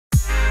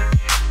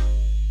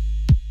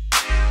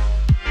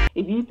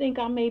If you think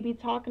I may be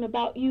talking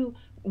about you,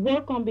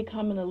 work on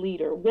becoming a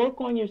leader. Work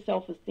on your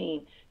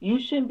self-esteem. You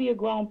shouldn't be a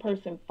grown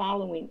person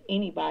following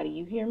anybody.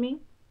 You hear me?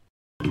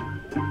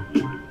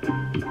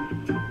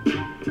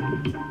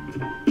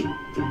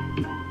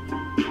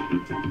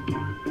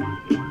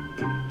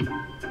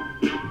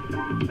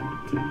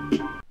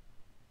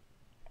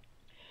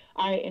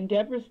 All right, and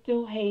Deborah's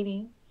still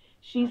hating.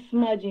 She's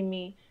smudging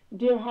me.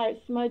 Dear heart,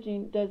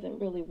 smudging doesn't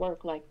really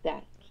work like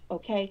that,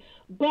 okay?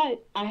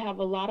 But I have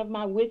a lot of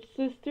my witch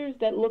sisters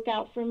that look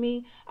out for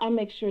me. I'll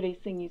make sure they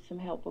send you some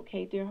help,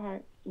 okay, dear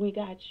heart? We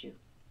got you.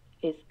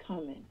 It's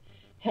coming.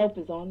 Help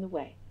is on the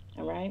way,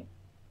 all right?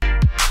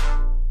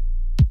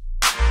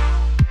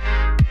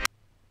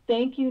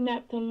 Thank you,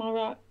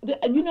 Naptamara.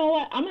 You know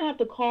what? I'm going to have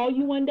to call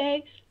you one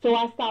day so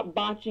I stop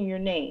botching your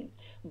name.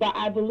 But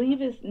I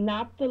believe it's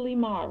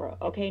Naptalimara,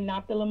 okay?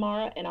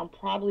 Naptalimara, and I'm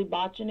probably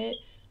botching it.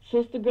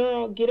 Sister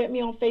girl, get at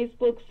me on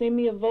Facebook, send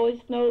me a voice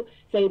note,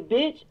 say,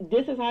 bitch,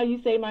 this is how you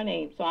say my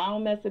name, so I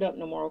don't mess it up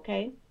no more,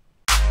 okay?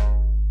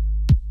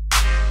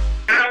 I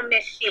don't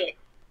miss shit.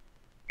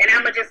 And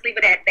I'm going to just leave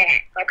it at that,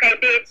 okay,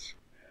 bitch?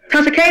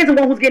 Tasha K is the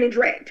one who's getting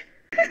dragged.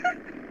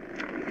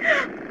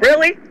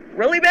 Really?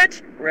 Really,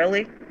 bitch?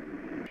 Really?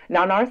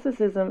 Now,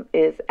 narcissism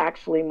is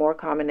actually more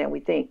common than we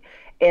think.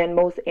 And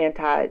most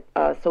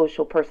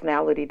anti-social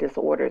personality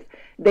disorders,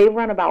 they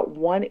run about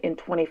 1 in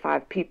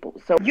 25 people.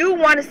 So you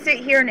want to sit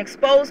here and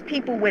expose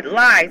people with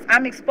lies.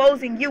 I'm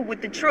exposing you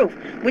with the truth,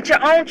 with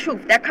your own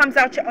truth that comes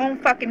out your own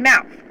fucking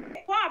mouth.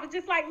 Wow, it's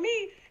just like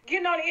me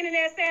getting on the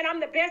internet saying I'm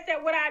the best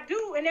at what I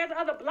do, and there's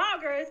other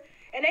bloggers,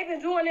 and they've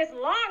been doing this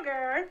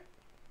longer.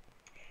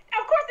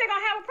 Of course, they're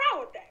gonna have a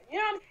problem with that. You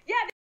know what I mean? Yeah.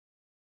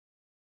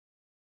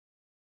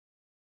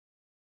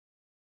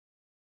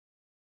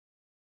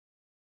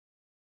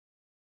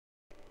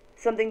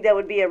 Something that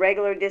would be a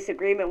regular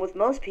disagreement with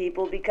most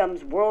people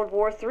becomes World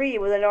War III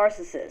with a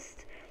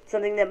narcissist.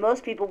 Something that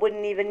most people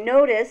wouldn't even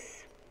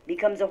notice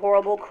becomes a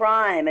horrible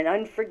crime, an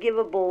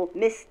unforgivable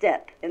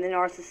misstep in the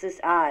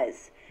narcissist's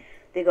eyes.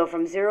 They go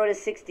from 0 to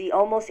 60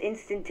 almost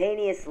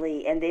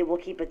instantaneously, and they will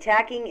keep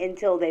attacking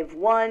until they've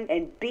won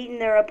and beaten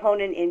their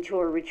opponent into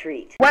a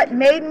retreat. What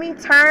made me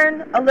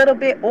turn a little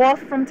bit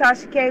off from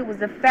Tasha K was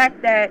the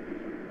fact that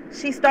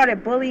she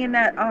started bullying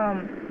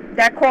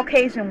that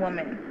Caucasian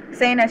woman,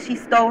 saying that she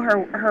stole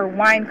her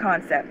wine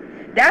concept.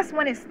 That's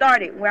when it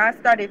started, where I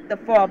started to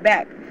fall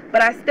back.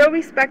 But I still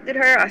respected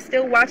her. I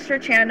still watched her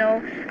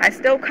channel. I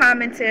still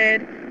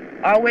commented.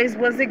 Always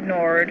was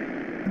ignored.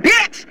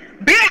 Bitch!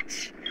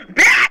 Bitch!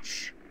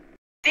 Bitch!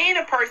 Seeing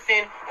a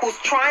person who's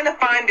trying to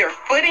find their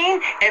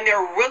footing and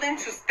they're willing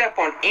to step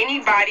on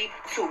anybody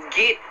to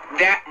get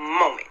that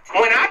moment.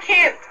 When I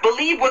can't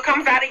believe what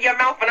comes out of your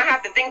mouth and I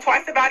have to think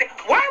twice about it,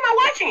 why am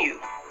I watching you?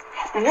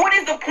 What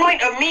is the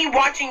point of me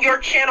watching your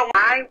channel?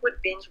 I would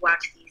binge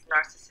watch these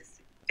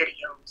narcissistic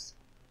videos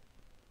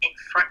in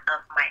front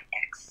of my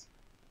ex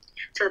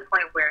to the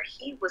point where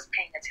he was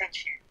paying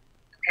attention,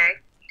 okay?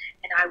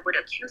 And I would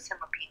accuse him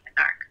of being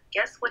a narc.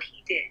 Guess what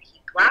he did?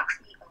 He blocks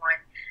me on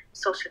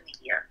social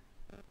media.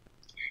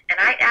 And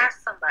I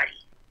asked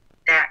somebody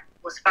that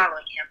was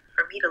following him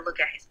for me to look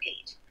at his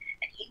page.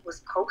 And he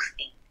was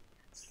posting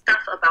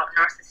stuff about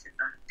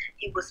narcissism.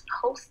 He was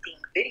posting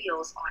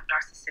videos on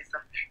narcissism,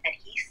 and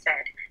he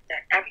said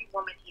that every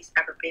woman he's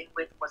ever been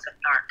with was a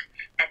narc,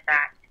 and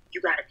that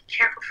you got to be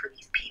careful for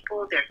these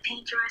people, they're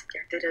dangerous,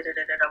 they're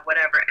da-da-da-da-da,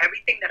 whatever.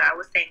 Everything that I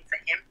was saying to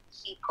him,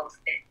 he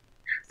posted.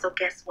 So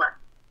guess what?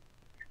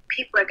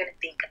 People are going to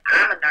think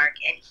I'm a narc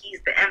and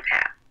he's the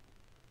empath.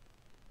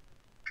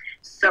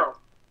 So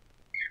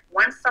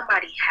once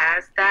somebody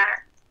has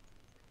that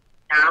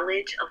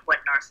knowledge of what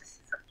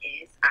narcissism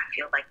is, I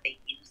feel like they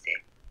use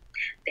it.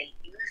 They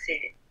use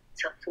it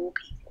to fool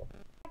people.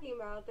 Talking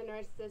about the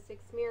narcissistic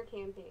smear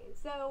campaign.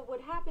 So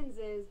what happens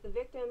is the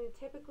victim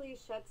typically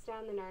shuts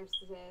down the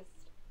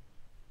narcissist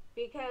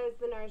because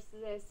the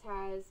narcissist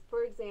has,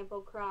 for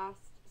example,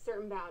 crossed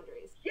certain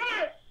boundaries.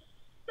 Yes!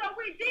 So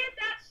we did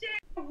that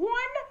shit. One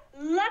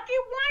lucky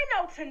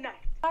wino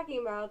tonight.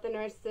 Talking about the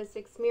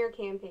narcissistic smear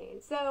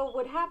campaign. So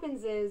what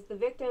happens is the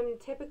victim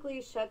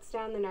typically shuts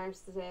down the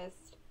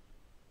narcissist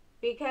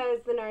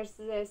because the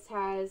narcissist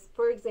has,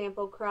 for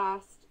example,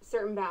 crossed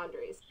certain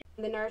boundaries.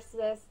 The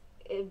narcissist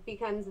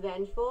becomes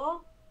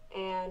vengeful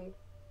and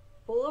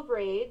full of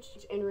rage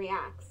and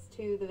reacts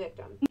to the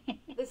victim.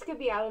 This could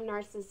be out of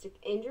narcissistic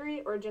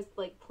injury or just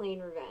like plain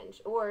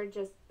revenge, or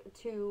just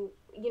to,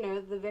 you know,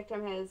 the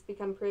victim has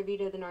become privy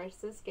to the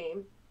narcissist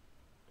game.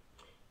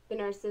 The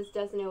narcissist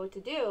doesn't know what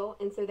to do,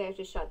 and so they have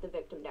to shut the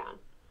victim down.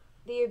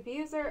 The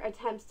abuser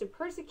attempts to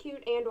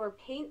persecute and or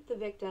paint the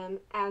victim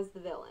as the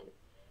villain.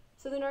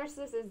 So the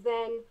narcissist is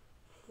then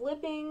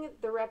flipping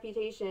the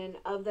reputation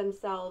of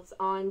themselves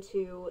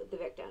onto the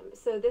victim.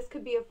 So this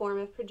could be a form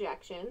of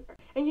projection.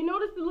 And you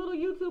notice the little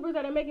YouTubers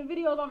that are making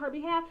videos on her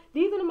behalf?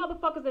 These are the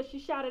motherfuckers that she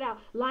shouted out.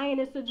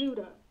 Lioness of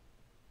Judah.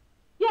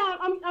 Yeah,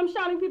 I'm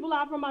shouting people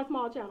out from my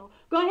small channel.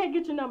 Go ahead,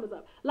 get your numbers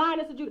up.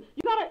 Lioness of Judah.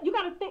 You gotta, you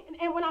gotta think.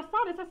 And when I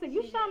saw this, I said,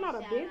 you shouting out a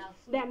bitch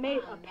that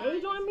made a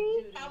page on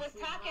me? I was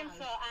talking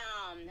to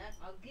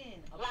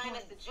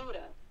Linus the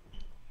Judah,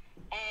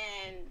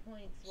 and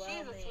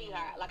she's a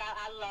sweetheart. Like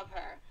I love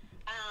her.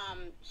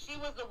 She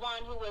was the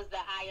one who was the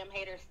I Am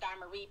Hater Star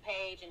Marie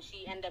page, and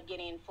she ended up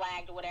getting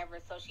flagged or whatever,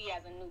 so she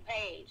has a new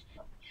page.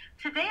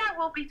 Today I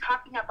will be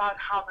talking about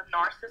how the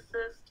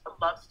narcissist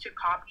loves to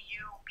copy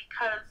you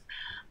because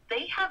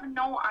they have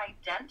no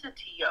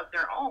identity of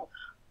their own.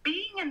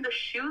 Being in the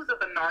shoes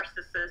of a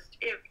narcissist,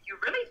 if you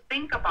really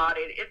think about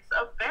it, it's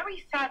a very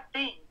sad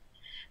thing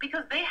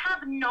because they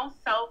have no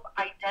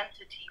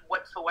self-identity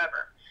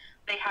whatsoever.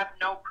 They have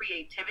no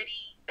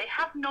creativity. They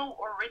have no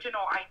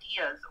original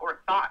ideas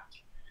or thought.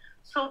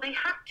 So they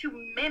have to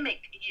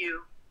mimic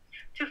you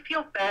to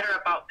feel better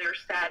about their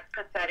sad,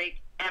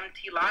 pathetic,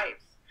 empty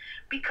lives.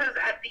 Because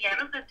at the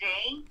end of the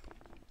day,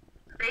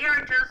 they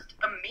are just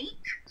a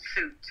meat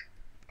suit,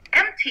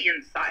 empty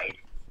inside,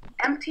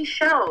 empty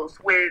shells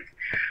with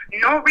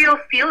no real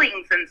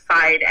feelings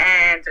inside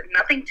and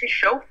nothing to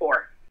show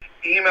for.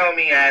 Email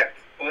me at,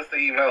 what's the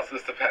email,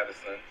 Sister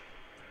Patterson?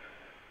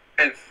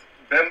 It's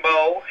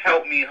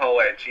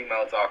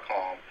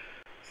bimbohelpmeho@gmail.com.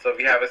 So if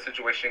you have a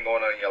situation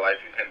going on in your life,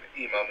 you can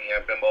email me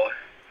at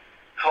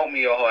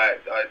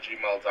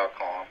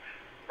bimbohelpmeho@gmail.com.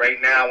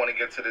 Right now, I want to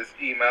get to this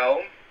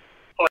email.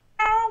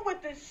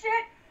 With the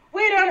shit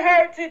we done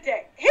heard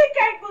today. He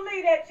can't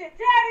believe that shit.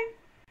 Teddy,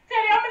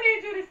 I'm gonna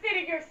need you to sit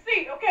in your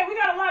seat, okay? We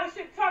got a lot of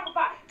shit to talk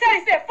about.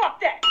 Teddy said,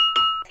 fuck that.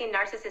 I've seen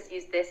narcissists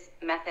use this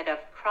method of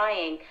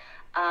crying.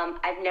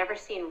 I've never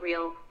seen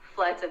real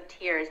floods of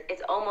tears.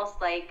 It's almost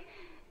like,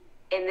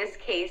 in this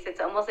case, it's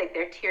almost like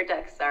their tear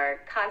ducts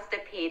are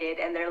constipated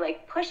and they're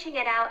like pushing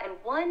it out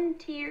and one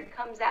tear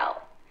comes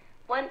out.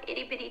 One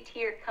itty bitty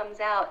tear comes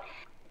out.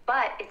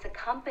 But it's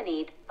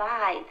accompanied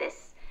by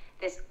this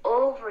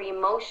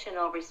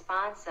over-emotional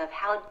response of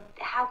how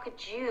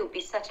could you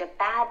be such a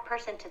bad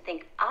person to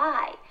think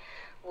I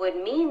would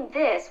mean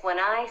this when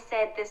I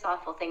said this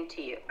awful thing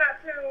to you.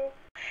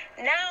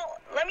 Now,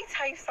 let me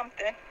tell you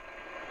something.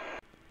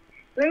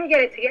 Let me get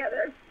it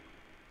together.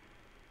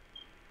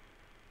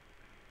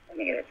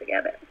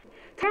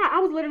 I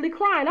was literally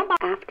crying.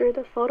 After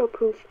the photo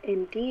proof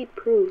indeed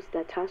proves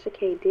that Tasha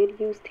K did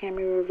use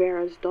Tammy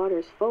Rivera's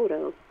daughter's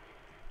photo,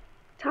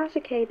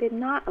 Tasha K did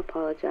not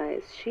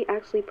apologize. She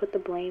actually put the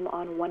blame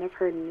on one of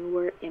her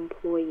newer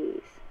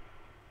employees.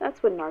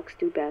 That's what narcs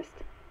do best.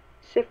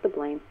 Shift the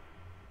blame.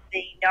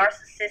 The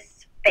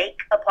narcissist's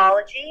fake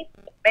apology.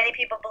 Many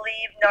people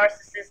believe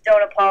narcissists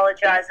don't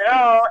apologize at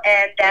all,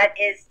 and that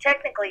is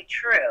technically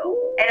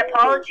true. An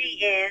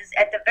apology is,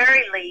 at the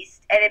very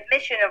least, an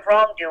admission of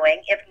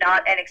wrongdoing, if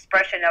not an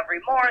expression of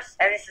remorse,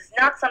 and this is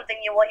not something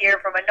you will hear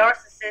from a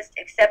narcissist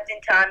except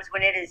in times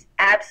when it is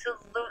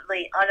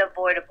absolutely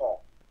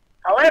unavoidable.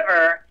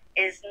 However,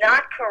 it is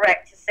not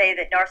correct to say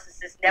that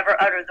narcissists never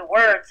utter the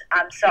words,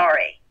 "I'm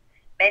sorry."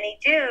 Many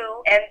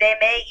do, and they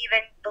may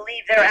even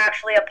believe they're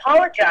actually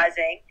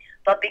apologizing,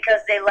 but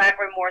because they lack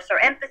remorse or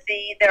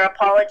empathy, their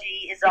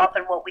apology is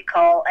often what we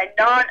call a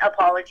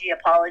non-apology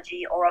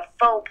apology or a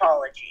faux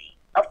apology.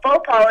 A faux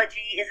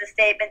apology is a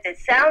statement that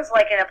sounds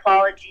like an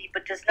apology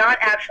but does not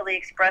actually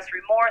express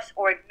remorse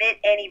or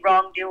admit any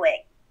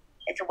wrongdoing.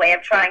 It's a way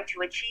of trying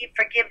to achieve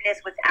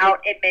forgiveness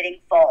without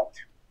admitting fault.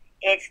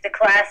 It's the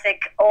classic,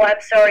 "oh,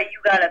 I'm sorry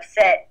you got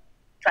upset"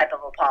 type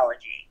of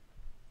apology.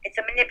 It's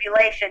a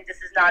manipulation.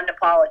 This is not an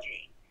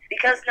apology.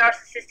 Because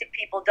narcissistic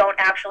people don't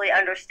actually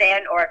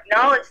understand or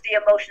acknowledge the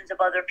emotions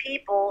of other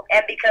people,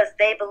 and because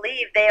they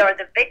believe they are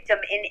the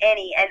victim in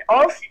any and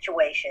all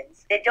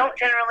situations, they don't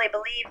generally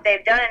believe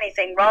they've done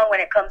anything wrong when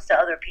it comes to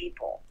other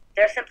people.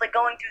 They're simply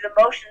going through the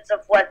motions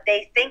of what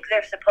they think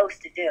they're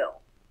supposed to do.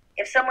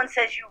 If someone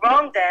says you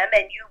wronged them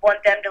and you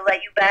want them to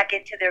let you back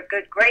into their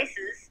good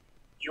graces,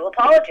 you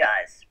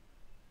apologize.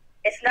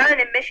 It's not an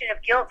admission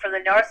of guilt for the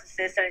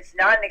narcissist, and it's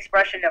not an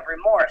expression of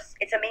remorse.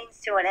 It's a means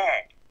to an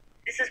end.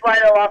 This is why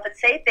they'll often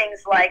say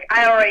things like,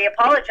 "I already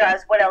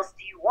apologized, what else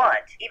do you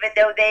want?" even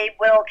though they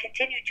will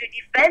continue to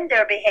defend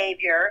their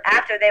behavior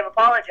after they've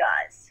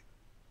apologized.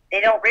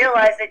 They don't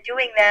realize that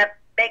doing that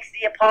makes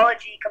the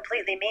apology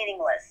completely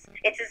meaningless.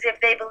 It's as if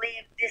they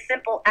believe the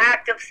simple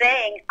act of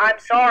saying, "I'm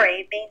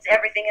sorry," means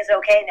everything is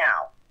okay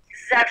now.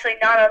 This is actually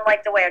not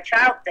unlike the way a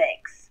child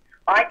thinks.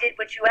 "I did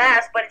what you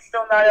asked, but it's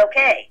still not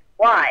okay.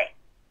 Why?"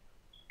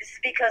 This is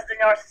because the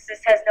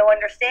narcissist has no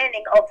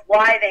understanding of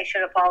why they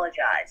should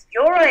apologize.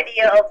 Your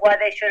idea of why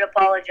they should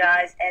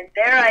apologize and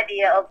their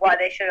idea of why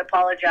they should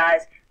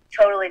apologize,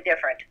 totally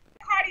different.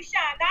 Cardi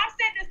shine. Now, I've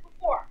said this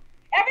before.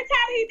 Every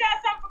time he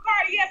does something for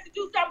Cardi, he has to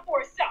do something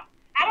for himself.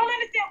 I don't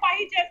understand why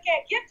he just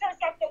can't gift her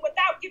something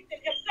without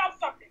gifting himself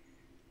something.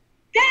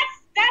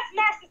 That's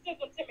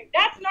narcissism to me.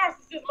 That's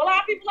narcissism. A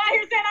lot of people out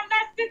here saying I'm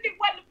narcissistic.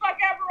 What the fuck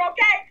ever,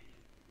 okay?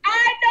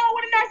 I know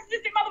what a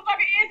narcissistic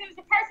motherfucker is, and it's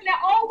a person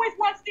that always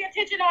wants the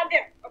attention on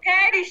them,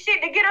 okay? This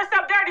shit to get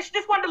herself dirty, she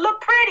just wanted to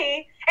look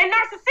pretty and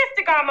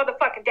narcissistic on a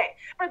motherfucking day.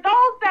 For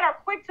those that are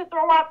quick to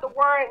throw out the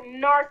word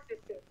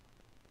narcissist,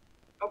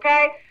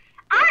 okay?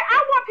 I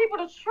want people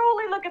to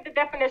truly look at the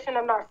definition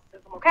of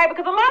narcissism, okay?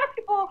 Because a lot of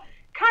people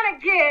kind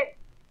of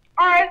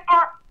are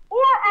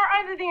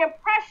under the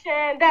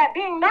impression that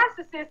being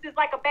narcissist is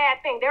like a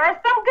bad thing. There are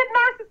some good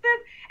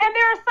narcissists and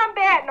there are some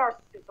bad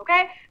narcissists,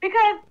 okay?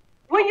 Because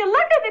when you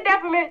look at the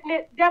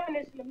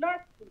definition of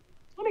narcissism,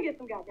 let me get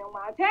some goddamn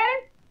wine.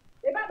 Teddy,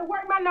 they about to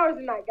work my nerves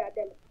tonight,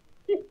 goddamn it.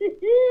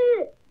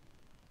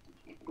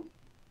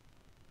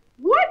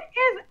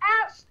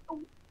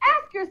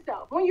 Ask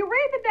yourself, when you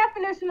read the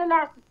definition of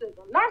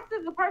narcissism,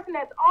 narcissist is a person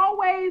that's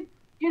always,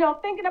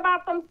 thinking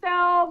about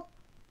themselves,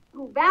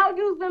 who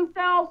values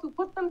themselves, who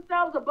puts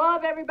themselves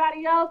above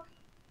everybody else.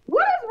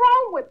 What is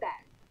wrong with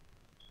that?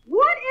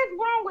 What is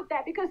wrong with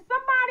that? Because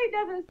somebody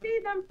doesn't see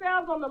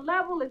themselves on the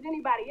level as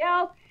anybody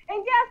else,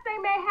 and yes, they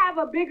may have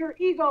a bigger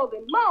ego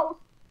than most,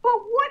 but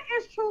what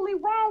is truly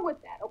wrong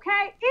with that,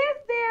 okay? Is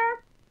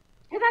there,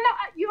 because I know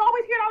you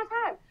always hear it all the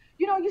time,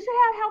 you should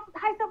have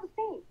high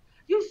self-esteem.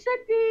 You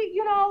should be,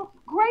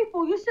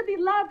 grateful. You should be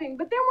loving.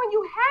 But then when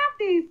you have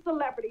these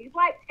celebrities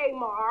like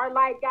Tamar,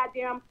 like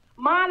goddamn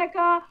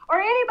Monica,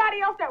 or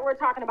anybody else that we're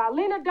talking about,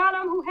 Lena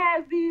Dunham, who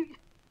has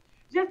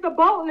just the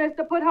boldness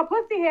to put her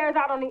pussy hairs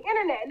out on the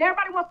internet, and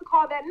everybody wants to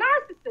call that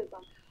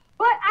narcissism.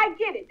 But I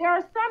get it. There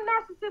are some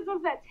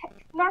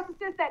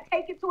narcissists that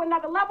take it to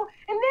another level,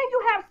 and then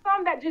you have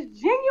some that just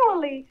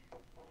genuinely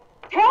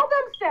tell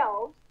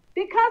themselves,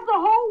 because the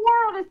whole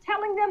world is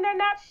telling them they're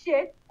not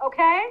shit,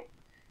 okay?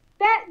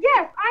 That,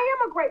 yes, I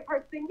am a great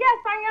person. Yes,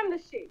 I am the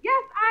shit.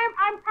 Yes,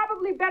 I'm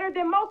probably better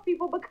than most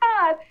people,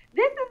 because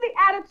this is the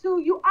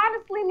attitude you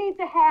honestly need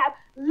to have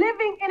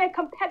living in a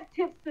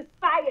competitive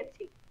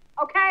society,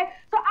 okay?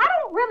 So I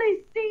don't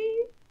really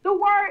see the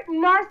word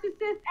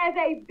narcissist as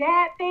a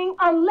bad thing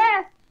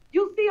unless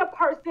you see a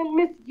person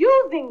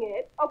misusing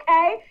it,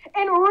 okay?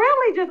 And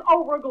really just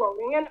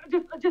over-gloating and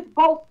just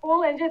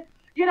boastful and just,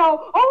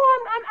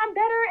 I'm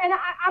better and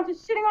I'm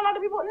just shitting on other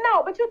people.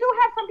 No, but you do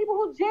have some people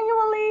who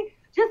genuinely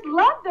just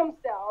love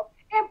themselves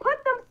and put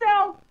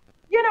themselves,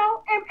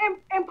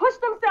 and push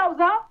themselves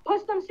up,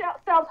 push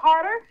themselves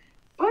harder,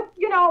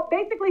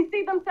 basically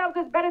see themselves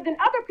as better than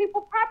other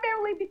people,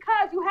 primarily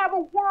because you have a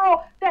world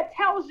that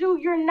tells you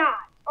you're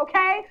not,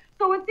 okay?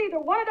 So it's either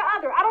one or the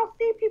other. I don't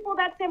see people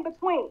that's in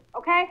between,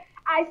 okay?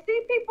 I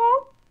see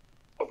people,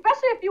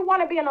 especially if you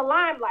want to be in the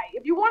limelight,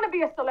 if you want to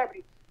be a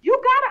celebrity, you got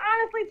to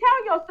honestly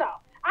tell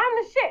yourself, I'm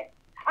the shit.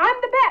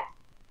 I'm the best.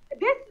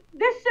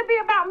 This should be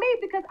about me,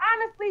 because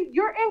honestly,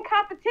 you're in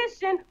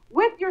competition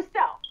with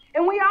yourself.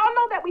 And we all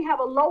know that we have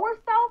a lower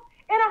self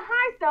and a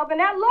high self, and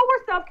that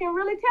lower self can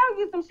really tell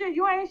you some shit.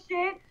 You ain't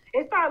shit.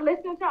 And start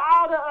listening to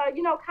all the,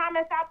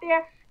 comments out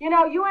there.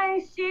 You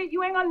ain't shit.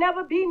 You ain't gonna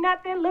never be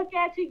nothing. Look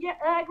at you. You're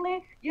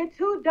ugly. You're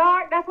too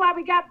dark. That's why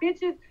we got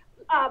bitches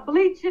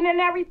bleaching and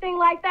everything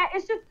like that.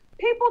 It's just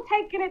people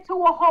taking it to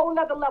a whole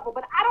nother level.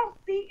 But I don't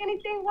see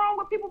anything wrong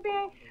with people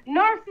being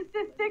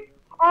narcissistic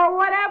or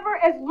whatever,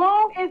 as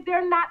long as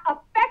they're not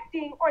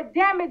affecting or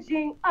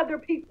damaging other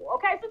people.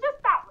 Okay, so just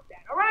stop with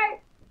that, all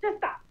right? Just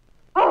stop.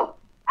 Oh,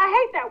 I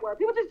hate that word.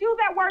 People just use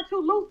that word too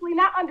loosely,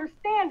 not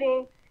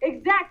understanding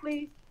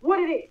exactly what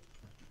it is.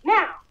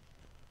 Now,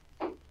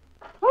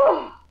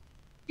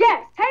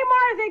 yes,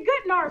 Tamar is a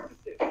good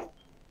narcissist,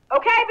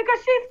 okay, because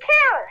she's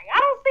caring. I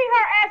don't see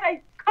her as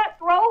a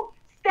cutthroat,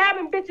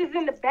 stabbing bitches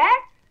in the back.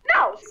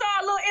 No, she saw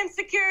a little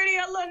insecurity,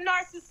 a little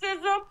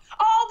narcissism,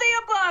 all the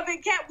above in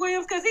Cat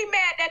Williams, because he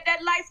mad that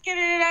light-skinned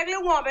and ugly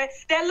woman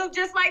that looked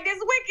just like this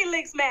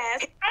WikiLeaks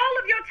mask. All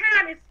of your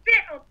time is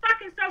spent on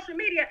fucking social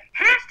media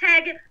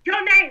hashtagging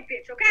your name,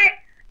 bitch, okay?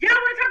 Y'all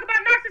want to talk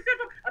about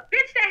narcissism? A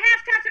bitch that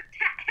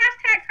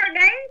hashtags her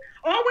name,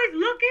 always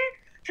looking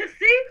to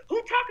see who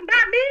talking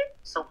about me?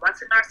 So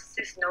once a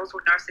narcissist knows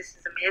what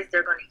narcissism is,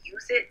 they're going to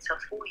use it to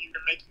fool you, to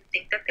make you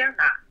think that they're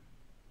not.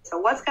 So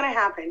what's going to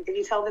happen if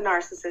you tell the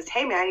narcissist,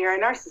 hey man, you're a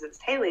narcissist.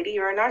 Hey lady,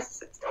 you're a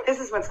narcissist. This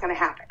is what's going to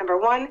happen. Number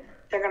one,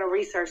 they're going to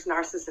research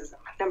narcissism.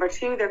 Number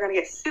two, they're going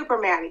to get super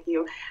mad at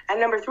you. And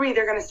number three,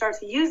 they're going to start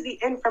to use the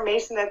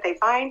information that they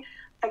find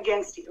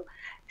against you.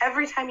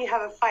 Every time you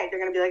have a fight, they're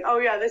going to be like, oh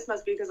yeah, this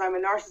must be because I'm a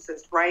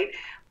narcissist, right?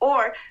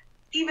 Or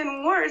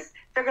even worse,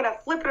 they're going to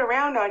flip it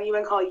around on you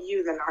and call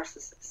you the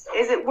narcissist.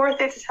 Is it worth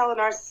it to tell a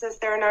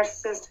narcissist they're a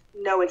narcissist?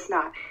 No, it's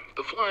not.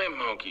 The flying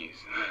monkeys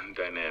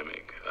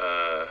dynamic.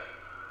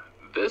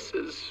 This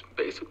is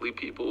basically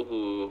people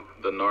who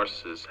the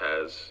narcissist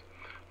has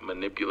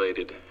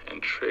manipulated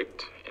and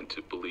tricked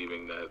into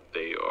believing that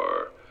they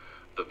are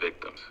the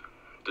victims.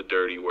 The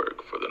dirty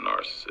work for the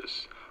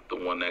narcissist, the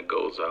one that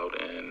goes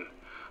out and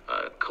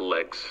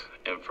collects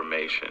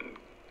information,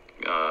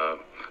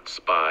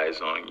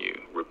 spies on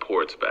you,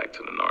 reports back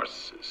to the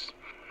narcissist.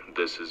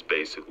 This is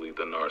basically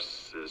the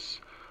narcissist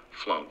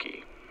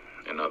flunky,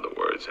 in other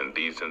words. And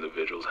these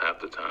individuals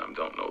half the time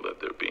don't know that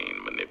they're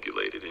being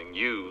manipulated and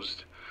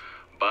used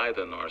by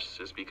the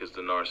narcissist, because the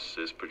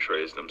narcissist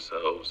portrays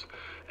themselves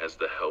as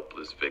the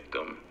helpless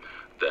victim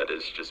that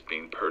is just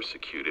being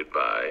persecuted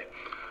by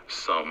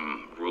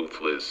some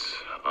ruthless,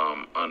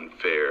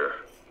 unfair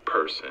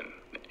person.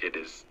 It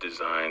is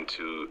designed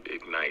to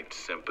ignite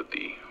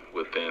sympathy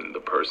within the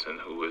person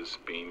who is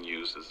being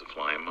used as a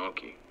flying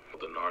monkey.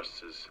 The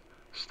narcissist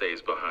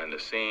stays behind the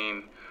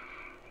scene.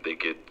 They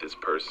get this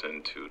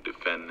person to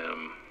defend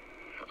them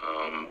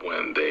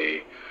when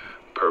they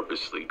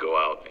purposely go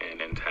out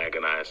and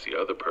antagonize the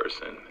other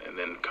person, and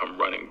then come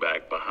running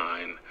back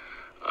behind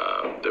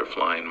their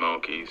flying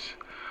monkeys.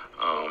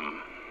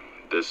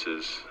 This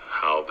is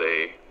how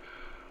they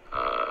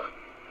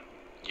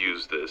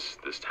use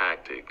this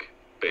tactic,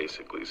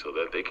 basically, so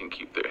that they can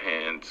keep their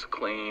hands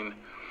clean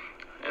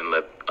and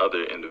let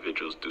other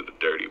individuals do the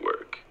dirty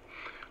work,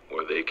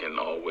 where they can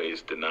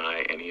always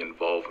deny any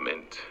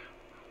involvement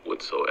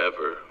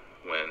whatsoever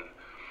when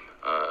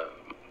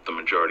the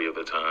majority of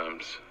the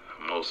times,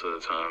 most of the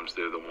times,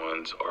 they're the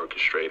ones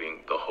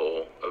orchestrating the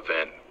whole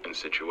event and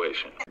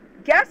situation.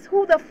 Guess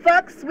who the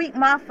fuck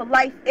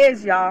Sweetma4life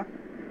is, y'all?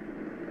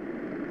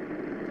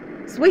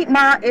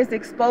 Sweetma is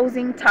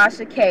exposing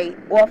Tasha K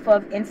off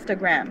of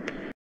Instagram.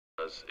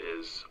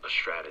 Is a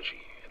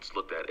strategy. It's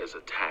looked at as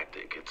a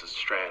tactic. It's a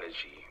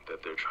strategy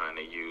that they're trying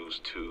to use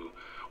to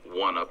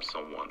one-up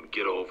someone,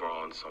 get over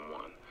on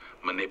someone,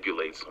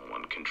 manipulate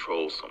someone,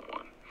 control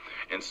someone.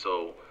 And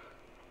so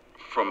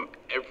from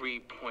every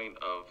point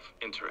of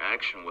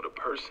interaction with a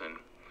person,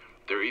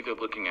 they're either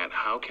looking at,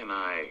 how can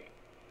I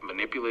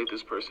manipulate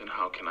this person?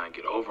 How can I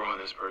get over on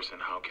this person?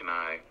 How can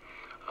I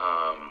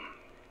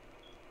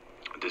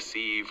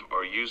deceive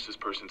or use this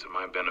person to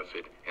my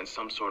benefit in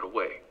some sort of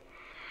way?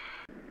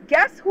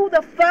 Guess who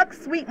the fuck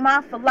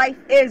Sweetma4life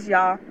is,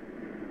 y'all?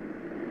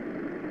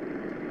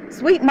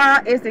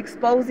 Sweetma is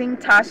exposing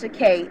Tasha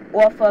K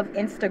off of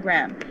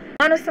Instagram.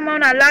 Mona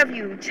Symone, I love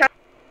you.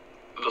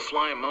 The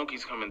flying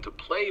monkeys come into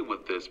play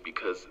with this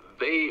because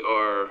they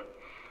are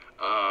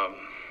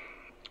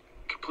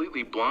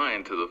completely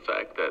blind to the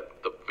fact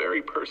that the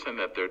very person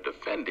that they're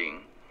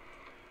defending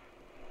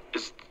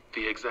is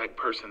the exact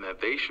person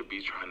that they should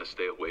be trying to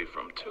stay away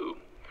from too.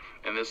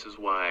 And this is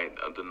why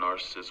the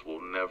narcissist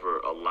will never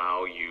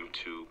allow you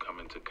to come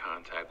into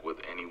contact with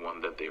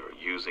anyone that they are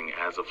using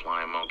as a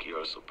flying monkey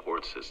or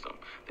support system.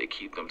 They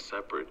keep them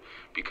separate,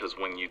 because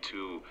when you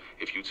two,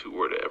 if you two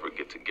were to ever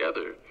get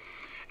together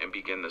and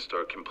begin to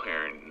start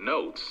comparing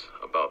notes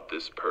about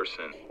this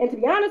person, And to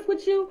be honest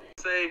with you,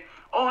 say,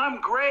 oh,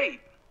 I'm great,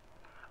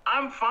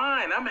 I'm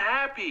fine, I'm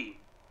happy,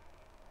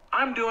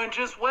 I'm doing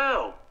just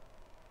well.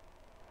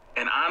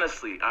 And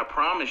honestly, I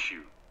promise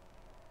you,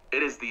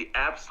 it is the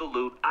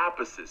absolute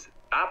opposite.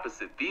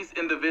 These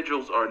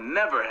individuals are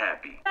never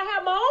happy. I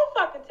have my own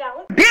fucking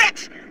talent.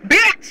 Bitch!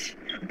 Bitch!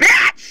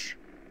 Bitch!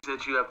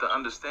 That you have to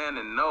understand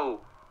and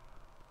know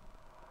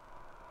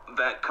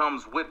that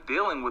comes with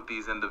dealing with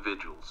these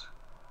individuals.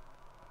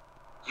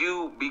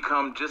 You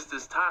become just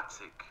as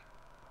toxic.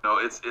 You know,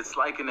 it's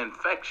like an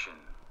infection.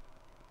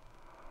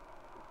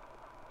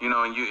 You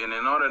know, and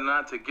in order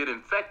not to get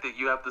infected,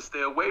 you have to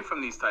stay away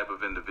from these type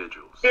of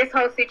individuals. This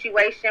whole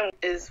situation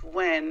is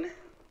when,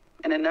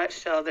 in a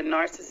nutshell, the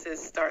narcissist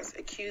starts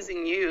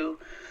accusing you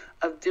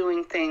of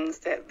doing things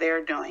that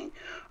they're doing,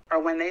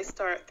 or when they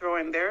start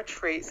throwing their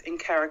traits and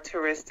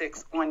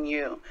characteristics on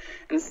you.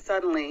 And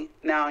suddenly,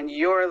 now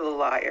you're the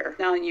liar.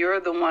 Now you're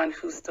the one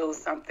who stole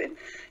something.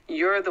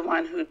 You're the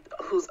one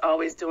who's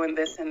always doing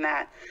this and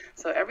that.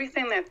 So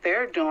everything that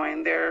they're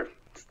doing, they're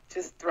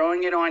just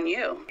throwing it on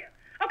you.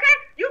 Okay?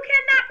 You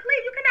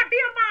cannot be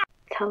a mom.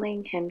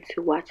 Telling him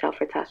to watch out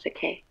for Tasha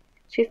K.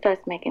 She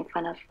starts making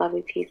fun of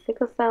Lovelyti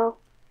sickle cell,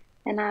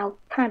 and I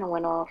kind of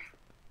went off.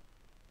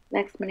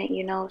 Next minute,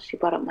 you know, she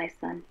brought up my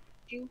son.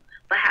 You,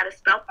 but had a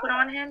spell put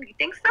on him? You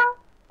think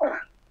so?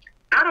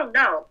 I don't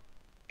know.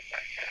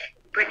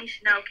 Brittany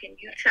Chanel, can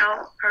you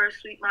tell her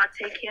Sweetma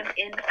take him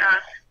in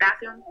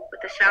bathroom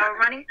with the shower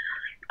running?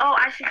 Oh,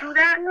 I should do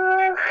that?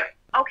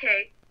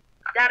 Okay.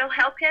 That'll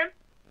help him?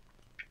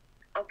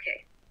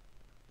 Okay.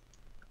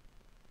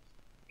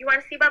 You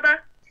want to see Bubba?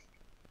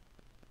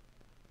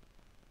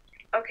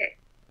 Okay.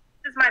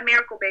 This is my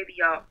miracle baby,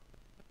 y'all.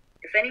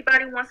 If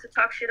anybody wants to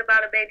talk shit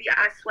about a baby,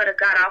 I swear to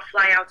God, I'll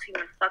fly out to you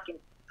and fucking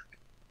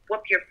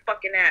whoop your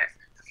fucking ass.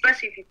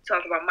 Especially if you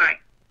talk about mine.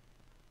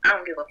 I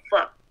don't give a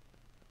fuck.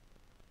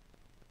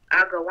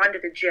 I'll go under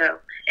the jail,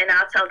 and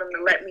I'll tell them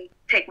to let me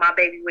take my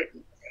baby with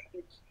me.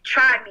 You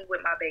try me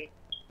with my baby.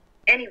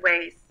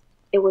 Anyways.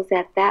 It was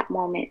at that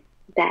moment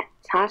that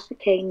Tasha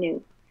K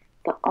knew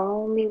the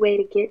only way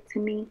to get to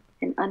me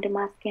and under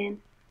my skin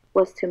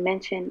was to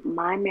mention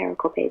my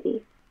miracle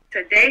baby.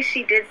 Today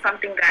she did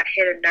something that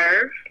hit a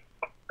nerve.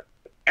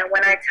 And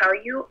when I tell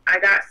you, I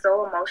got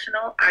so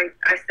emotional, I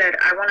said,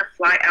 I want to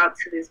fly out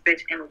to this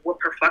bitch and whoop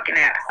her fucking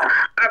ass.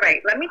 All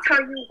right, let me tell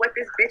you what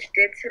this bitch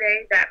did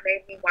today that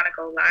made me want to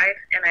go live.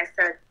 And I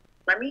said,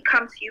 let me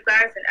come to you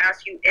guys and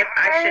ask you if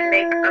I should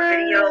make a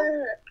video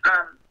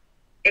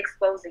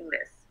exposing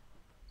this.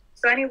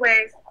 So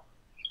anyways,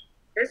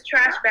 this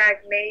trash bag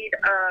made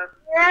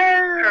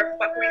her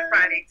fuckery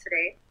Friday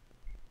today.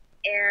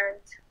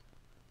 And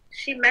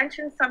she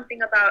mentioned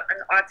something about an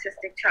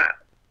autistic child.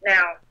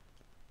 Now,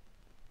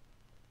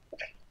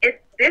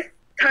 this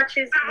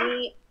touches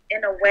me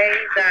in a way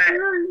that,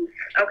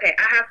 okay,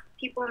 I have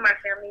people in my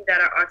family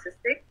that are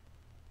autistic,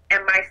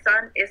 and my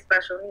son is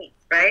special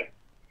needs, right?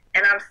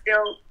 And I'm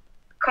still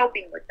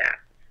coping with that.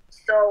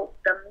 So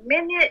the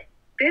minute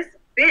this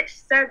bitch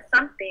said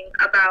something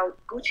about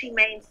Gucci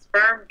Mane's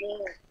sperm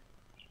being,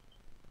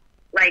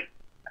 like,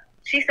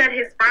 she said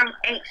his sperm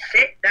ain't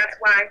shit, that's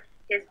why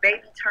his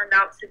baby turned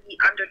out to be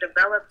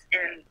underdeveloped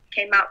and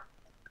came out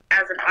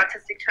as an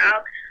autistic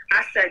child,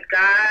 I said,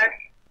 God,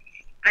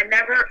 I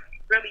never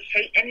really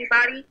hate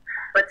anybody,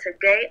 but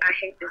today I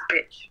hate this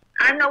bitch.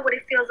 I know what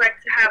it feels like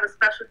to have a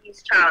special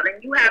needs child,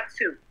 and you have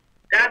too.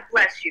 God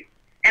bless you.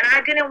 And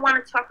I didn't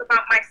want to talk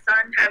about my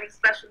son having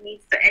special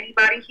needs to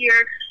anybody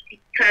here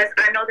because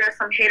I know there's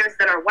some haters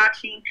that are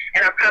watching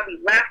and are probably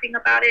laughing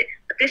about it,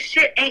 but this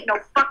shit ain't no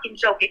fucking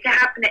joke. It can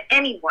happen to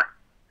anyone,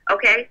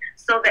 okay?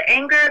 So the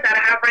anger that I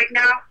have right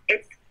now,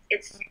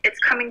 it's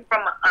coming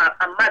from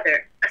a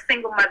mother, a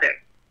single mother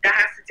that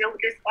has to deal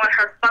with this on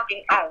her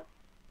fucking own.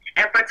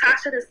 And for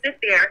Tasha to sit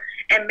there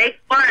and make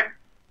fun,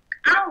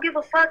 I don't give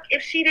a fuck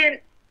if she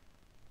didn't.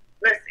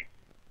 Listen,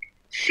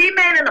 she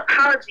made an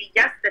apology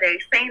yesterday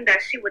saying that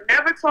she would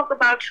never talk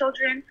about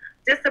children,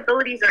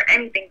 disabilities, or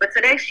anything. But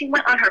today she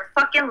went on her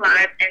fucking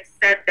live and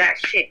said that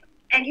shit.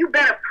 And you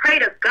better pray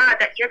to God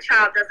that your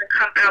child doesn't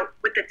come out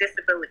with a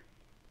disability.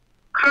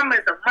 Karma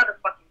is a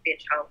motherfucking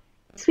bitch, hoe.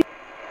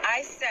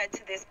 I said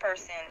to this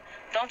person,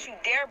 don't you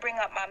dare bring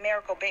up my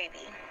miracle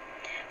baby.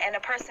 And the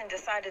person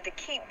decided to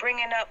keep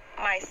bringing up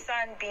my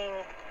son being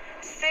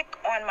sick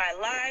on my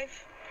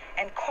live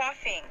and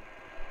coughing.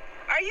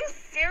 Are you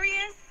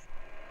serious?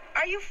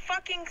 Are you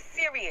fucking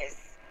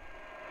serious?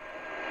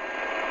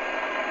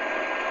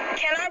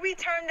 Can I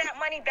return that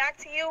money back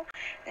to you?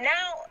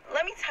 Now,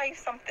 let me tell you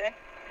something.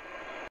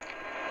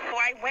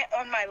 I went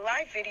on my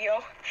live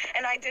video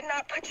and I did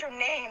not put your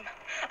name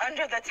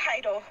under the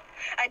title.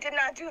 I did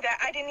not do that.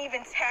 I didn't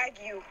even tag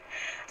you.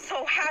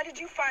 So how did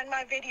you find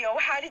my video?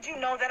 How did you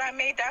know that I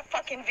made that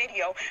fucking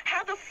video?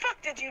 How the fuck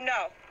did you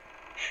know?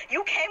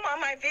 You came on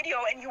my video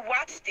and you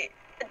watched it.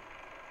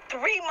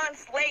 3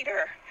 months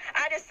later,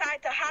 I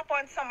decided to hop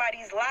on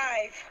somebody's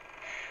live,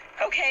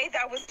 okay,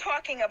 that was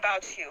talking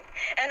about you.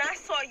 And I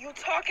saw you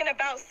talking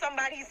about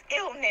somebody's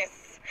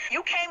illness.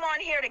 You came on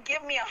here to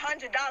give me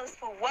 $100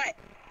 for what?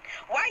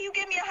 Why you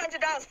give me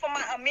 $100 for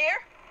my Amir?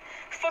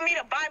 For me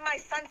to buy my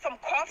son some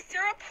cough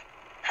syrup?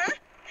 Huh?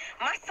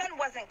 My son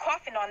wasn't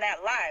coughing on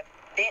that live,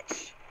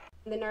 bitch.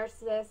 The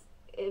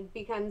narcissist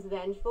becomes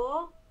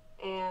vengeful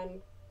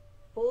and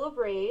full of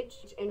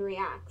rage and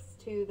reacts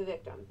to the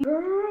victim.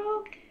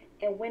 Girl,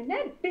 and when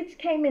that bitch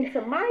came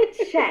into my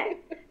chat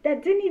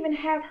that didn't even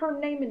have her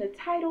name in the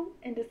title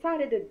and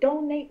decided to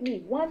donate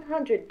me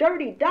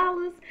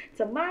 $130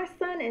 to my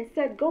son and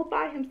said go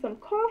buy him some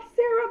cough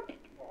syrup.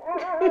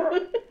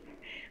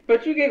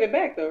 But you gave it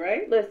back though,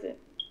 right? Listen,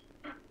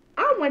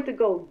 I went to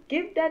go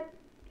give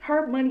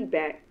her money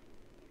back.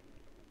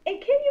 And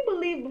can you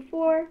believe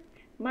before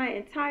my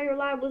entire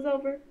life was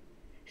over,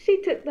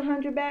 she took the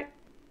 $100 back?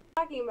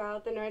 Talking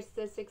about the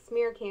narcissistic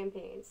smear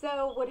campaign.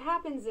 So what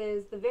happens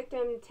is the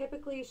victim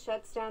typically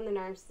shuts down the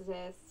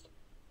narcissist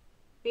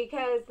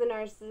because the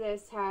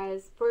narcissist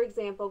has, for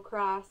example,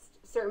 crossed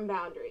certain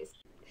boundaries.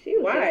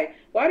 Why?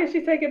 Why did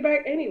she take it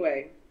back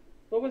anyway?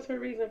 What was her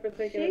reason for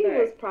taking it back? She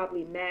was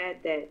probably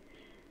mad that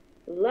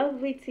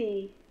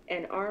Lovelyti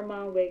and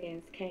Armand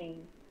Wiggins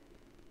came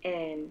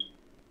and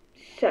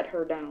shut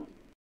her down.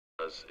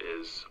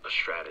 Is a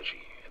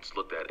strategy. It's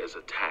looked at as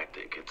a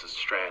tactic. It's a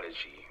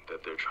strategy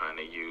that they're trying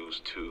to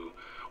use to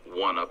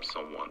one-up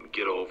someone,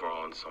 get over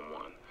on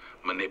someone,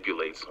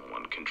 manipulate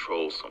someone,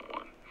 control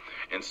someone.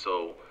 And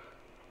so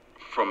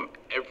from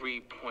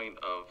every point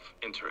of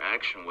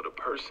interaction with a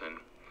person,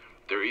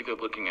 they're either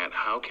looking at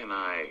how can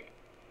I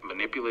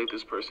manipulate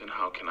this person,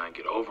 how can I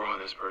get over on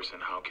this person,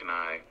 how can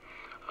I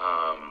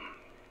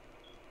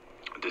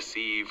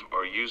deceive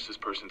or use this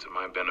person to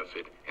my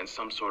benefit in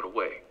some sort of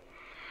way.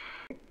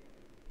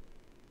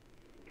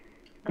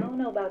 I don't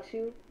know about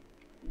you,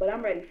 but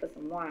I'm ready for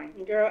some wine.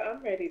 Girl,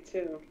 I'm ready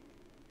too.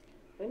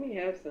 Let me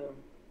have some.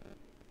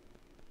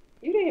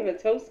 You didn't even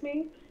toast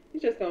me? You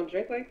just gonna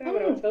drink like that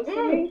without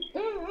toasting me?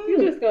 You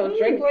just gonna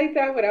drink like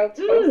that without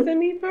toasting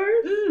me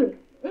first?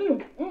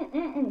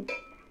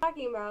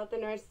 Talking about the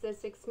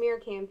narcissistic smear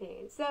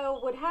campaign. So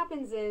what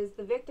happens is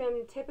the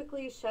victim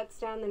typically shuts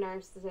down the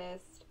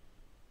narcissist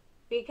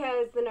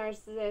because the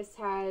narcissist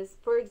has,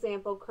 for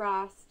example,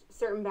 crossed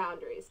certain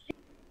boundaries.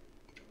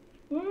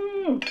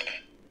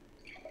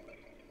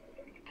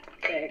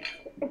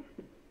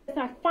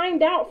 I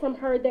find out from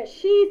her that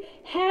she's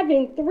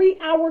having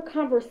 3-hour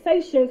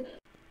conversations.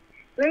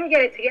 Let me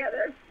get it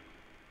together.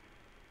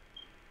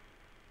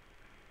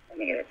 Let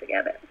me get it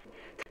together.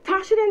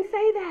 Tasha didn't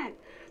say that.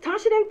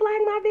 Tasha didn't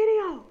flag my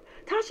video.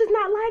 Tasha's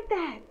not like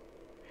that.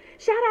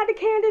 Shout out to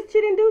Candace,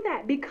 she didn't do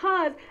that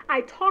because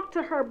I talked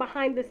to her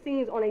behind the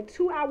scenes on a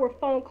 2-hour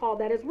phone call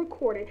that is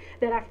recorded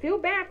that I feel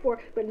bad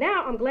for, but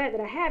now I'm glad that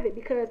I have it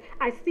because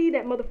I see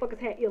that motherfuckers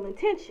had ill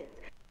intentions.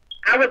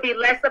 I would be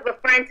less of a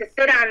friend to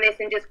sit on this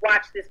and just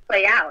watch this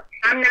play out.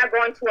 I'm not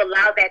going to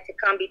allow that to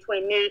come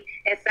between me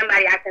and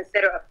somebody I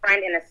consider a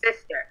friend and a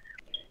sister.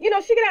 You know,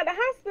 she get out of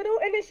the hospital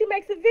and then she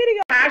makes a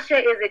video.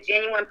 Tasha is a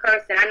genuine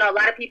person. I know a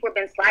lot of people have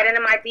been sliding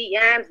in my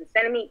DMs and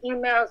sending me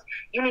emails.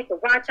 You need to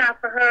watch out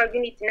for her.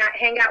 You need to not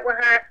hang out with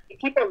her.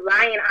 People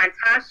lying on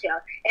Tasha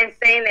and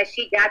saying that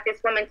she got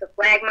this woman to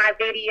flag my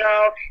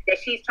video, that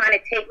she's trying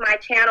to take my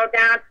channel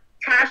down.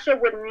 Tasha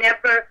would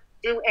never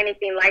do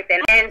anything like that.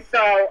 And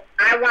so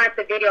I want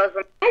the videos.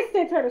 I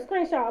sent her the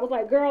screenshot. I was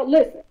like, girl,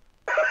 listen.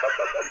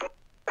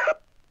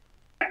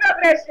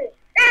 Everybody that shit.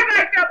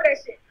 Everybody fell for that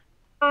shit.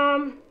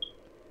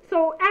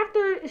 So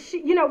after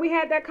she, you know, we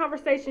had that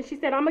conversation, she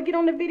said, I'm gonna get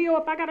on the video.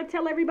 If I gotta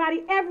tell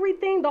everybody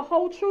everything, the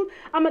whole truth,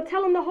 I'm gonna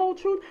tell them the whole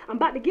truth. I'm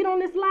about to get on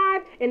this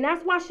live. And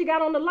that's why she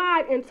got on the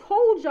live and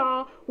told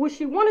y'all what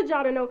she wanted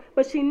y'all to know,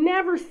 but she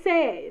never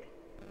said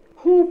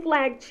who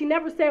flagged, she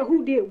never said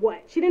who did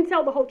what. She didn't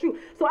tell the whole truth.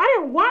 So I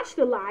didn't watch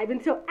the live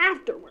until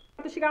afterward.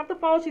 After she got off the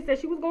phone, she said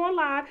she was going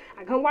live.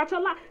 I couldn't watch her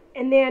live.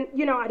 And then,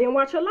 you know, I didn't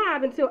watch her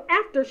live until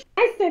after.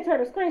 I sent her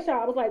the screenshot.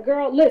 I was like,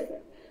 girl, listen.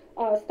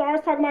 Star's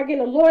talking about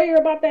getting a lawyer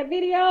about that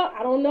video. I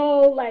don't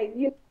know, like,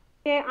 you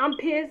know, I'm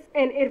pissed.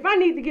 And if I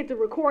need to get the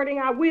recording,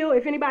 I will,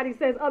 if anybody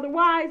says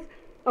otherwise,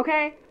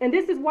 okay? And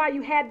this is why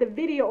you had the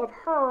video of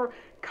her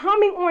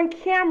coming on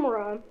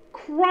camera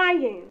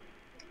crying.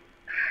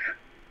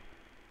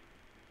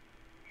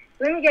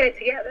 Let me get it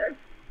together.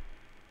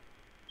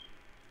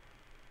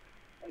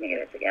 Let me get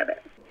it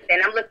together. Then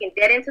I'm looking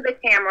dead into the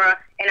camera,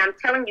 and I'm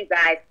telling you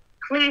guys,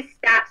 please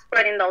stop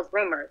spreading those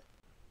rumors.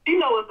 You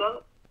know what's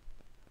up.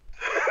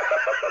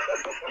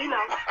 You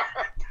know.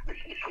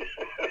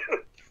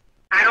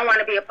 I don't want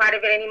to be a part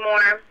of it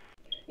anymore.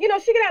 You know,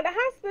 she get out of the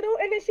hospital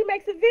and then she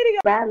makes a video.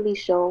 Bradley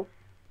show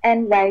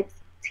and writes,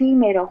 T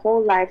made a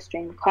whole live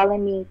stream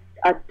calling me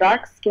a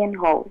dark-skinned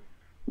hoe.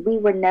 We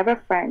were never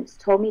friends.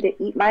 Told me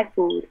to eat my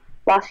food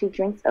while she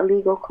drinks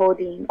illegal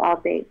codeine all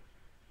day.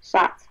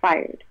 Shots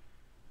fired.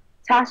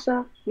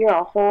 Tasha, you're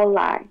a whole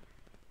lie.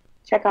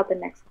 Check out the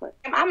next clip.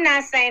 I'm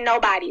not saying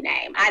nobody's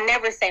name. I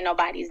never say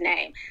nobody's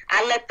name.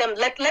 I let them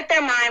let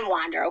their mind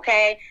wander,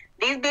 okay?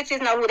 These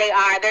bitches know who they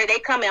are. They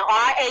come in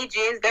all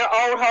ages. They're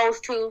old hoes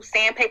too,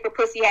 sandpaper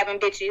pussy having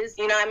bitches.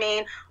 You know what I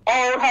mean?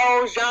 Old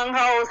hoes, young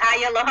hoes, high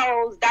yellow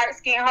hoes, dark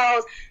skin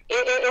hoes.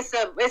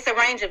 It's a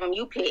range of them.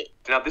 You pick.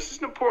 Now, this is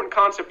an important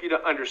concept for you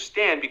to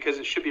understand because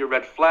it should be a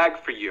red flag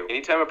for you.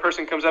 Anytime a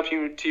person comes up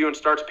to you and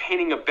starts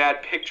painting a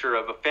bad picture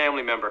of a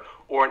family member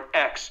or an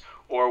ex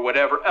or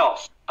whatever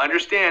else,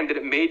 understand that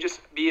it may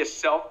just be a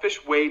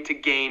selfish way to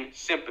gain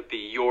sympathy,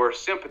 your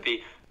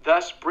sympathy,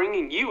 thus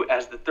bringing you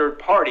as the third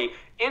party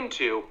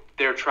into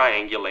their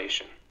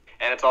triangulation.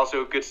 And it's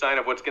also a good sign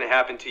of what's going to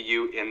happen to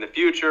you in the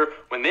future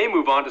when they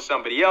move on to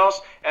somebody else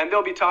and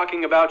they'll be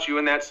talking about you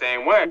in that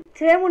same way.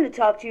 Today I want to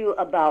talk to you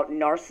about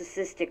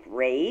narcissistic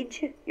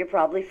rage. You're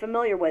probably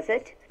familiar with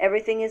it.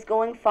 Everything is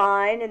going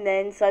fine and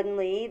then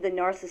suddenly the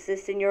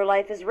narcissist in your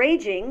life is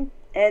raging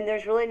and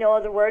there's really no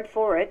other word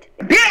for it.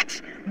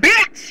 Bitch!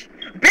 Bitch!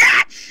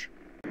 Bitch!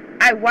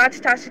 I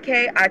watched Tasha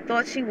K. I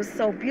thought she was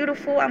so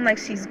beautiful. I'm like,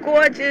 she's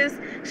gorgeous.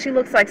 She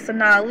looks like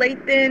Sanaa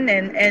Lathan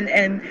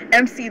and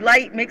MC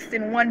Light mixed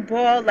in one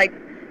ball. Like,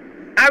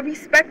 I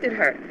respected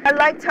her. I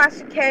like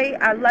Tasha K.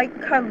 I like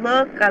her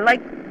look. I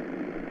like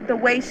the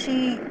way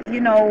she,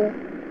 you know,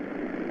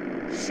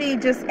 she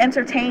just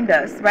entertained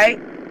us, right?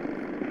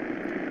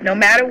 No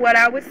matter what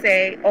I would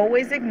say,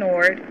 always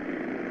ignored.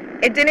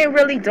 It didn't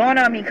really dawn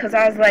on me because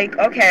I was like,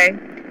 okay,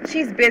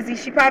 she's busy.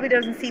 She probably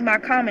doesn't see my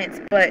comments,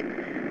 but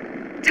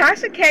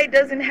Tasha K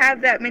doesn't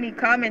have that many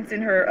comments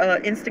in her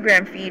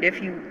Instagram feed,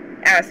 if you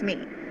ask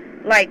me.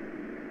 Like,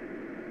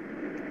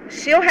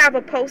 she'll have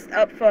a post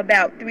up for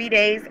about 3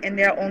 days and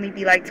there'll only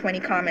be like 20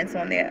 comments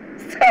on there.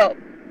 So,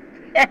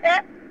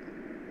 I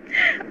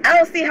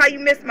don't see how you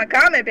missed my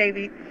comment,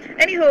 baby.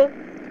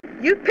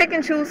 Anywho, you pick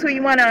and choose who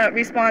you want to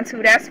respond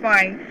to. That's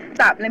fine.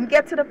 Stop. Let me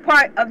get to the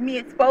part of me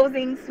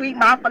exposing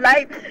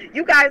Sweetma4life.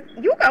 You guys,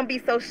 you're going to be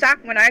so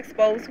shocked when I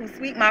expose who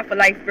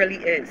Sweetma4life really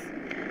is.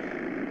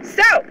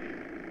 So,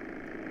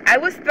 I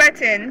was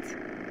threatened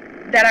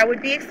that I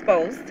would be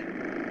exposed,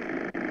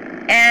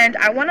 and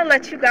I want to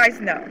let you guys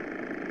know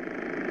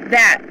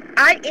that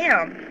I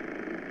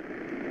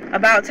am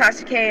about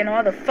Tasha K and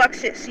all the fuck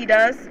shit she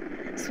does.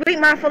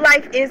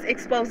 Sweetma4life is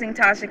exposing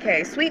Tasha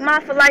K.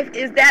 Sweetma4life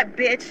is that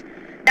bitch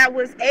that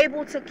was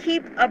able to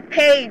keep a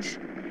page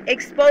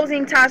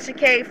exposing Tasha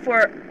K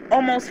for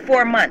almost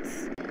 4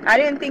 months. I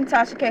didn't think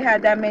Tasha K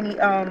had that many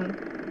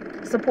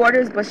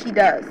supporters, but she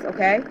does,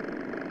 okay?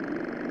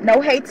 No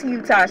hate to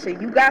you,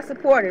 Tasha. You got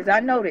supporters,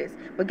 I know this.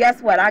 But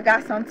guess what? I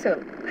got some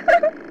too.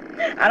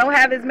 I don't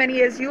have as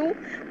many as you,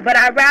 but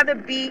I'd rather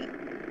be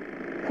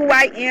who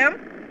I am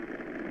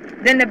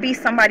than to be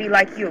somebody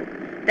like you.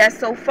 That's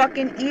so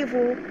fucking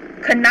evil,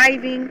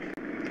 conniving.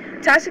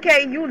 Tasha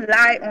K, you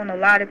lie on a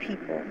lot of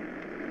people.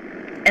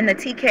 And the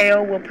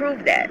TKO will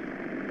prove that.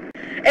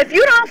 If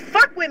you don't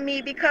fuck with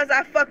me because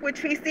I fuck with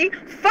Tracy,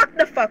 fuck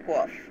the fuck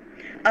off.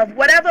 of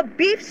whatever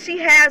beef she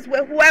has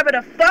with whoever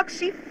the fuck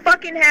she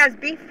fucking has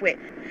beef with.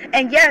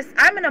 And yes,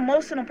 I'm an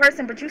emotional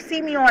person, but you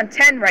see me on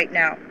 10 right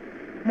now.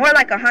 More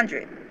like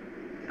 100.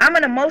 I'm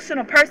an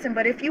emotional person,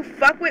 but if you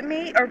fuck with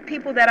me or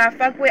people that I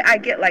fuck with, I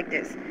get like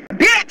this.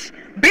 Bitch!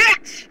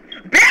 Bitch!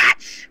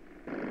 Bitch!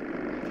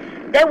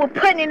 They were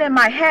putting it in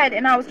my head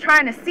and I was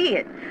trying to see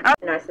it.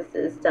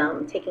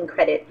 Narcissist taking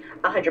credit,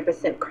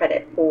 100%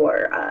 credit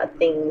for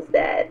things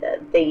that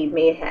they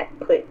may have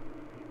put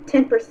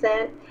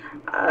 10%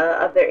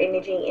 of their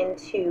energy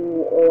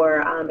into,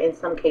 or in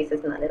some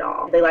cases none at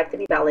all. They like to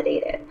be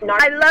validated.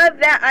 I love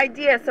that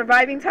idea,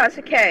 surviving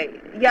Tasha K.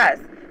 Yes,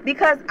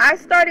 because I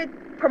started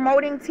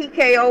promoting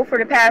TKO for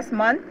the past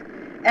month,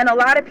 and a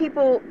lot of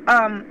people,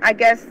 I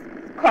guess,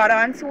 caught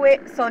on to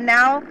it. So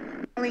now,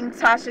 I'm calling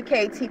Tasha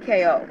K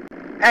TKO,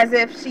 as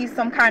if she's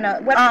some kind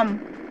of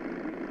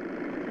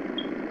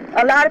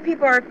a lot of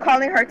people are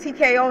calling her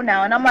TKO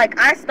now, and I'm like,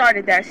 I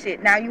started that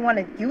shit. Now you want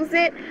to use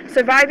it?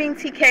 Surviving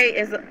TK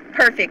is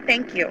perfect.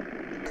 Thank you.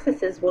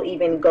 Narcissists will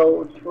even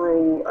go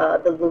through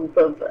the loop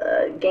of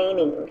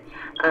gaining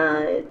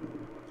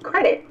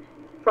credit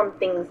from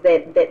things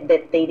that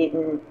they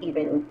didn't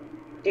even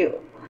do.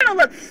 You're gonna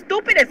look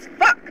stupid as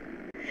fuck.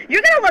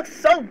 You're gonna look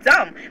so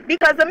dumb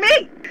because of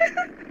me.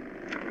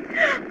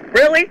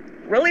 Really?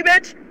 Really,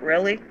 bitch?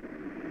 Really?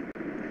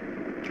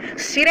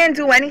 She didn't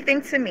do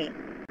anything to me.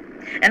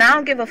 And I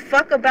don't give a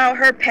fuck about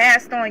her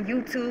past on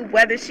YouTube,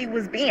 whether she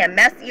was being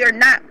messy or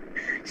not.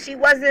 She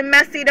wasn't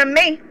messy to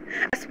me.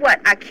 Guess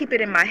what? I keep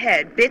it in my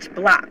head. Bitch,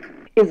 block.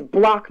 Is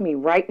block me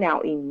right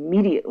now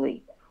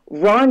immediately.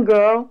 Run,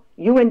 girl.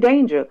 You in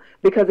danger.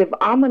 Because if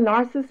I'm a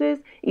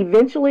narcissist,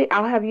 eventually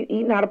I'll have you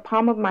eaten out of the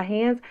palm of my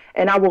hands,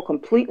 and I will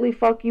completely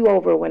fuck you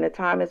over when the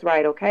time is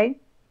right, okay?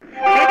 Bitch,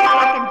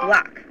 fucking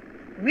block.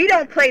 We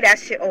don't play that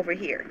shit over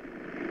here.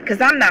 Because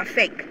I'm not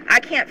fake. I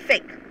can't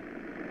fake.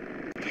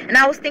 And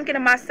I was thinking to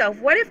myself,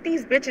 what if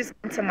these bitches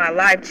come to my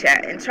live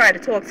chat and try to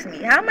talk to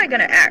me? How am I going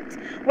to act?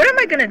 What am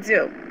I going to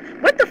do?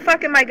 What the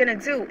fuck am I going to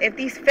do if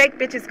these fake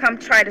bitches come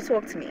try to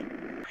talk to me?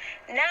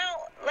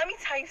 Now, let me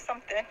tell you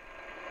something.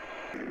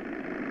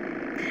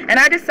 And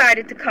I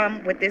decided to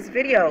come with this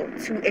video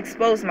to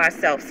expose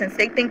myself, since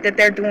they think that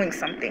they're doing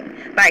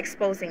something by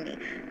exposing me.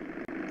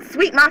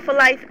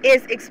 Sweetma4life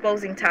is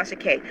exposing Tasha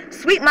K.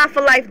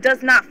 Sweetma4life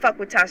does not fuck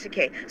with Tasha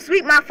K.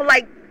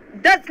 Sweetma4life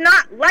does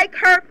not like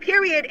her,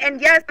 period. And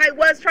yes, I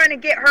was trying to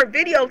get her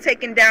video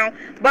taken down,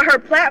 but her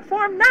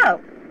platform, no.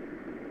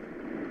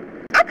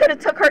 I could have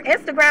took her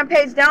Instagram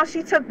page down.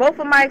 She took both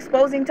of my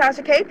exposing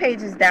Tasha K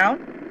pages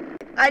down.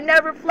 I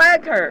never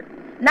flagged her,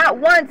 not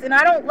once, and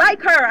I don't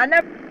like her.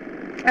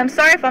 I'm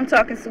sorry if I'm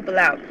talking super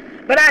loud,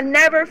 but I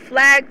never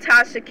flagged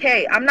Tasha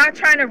K. I'm not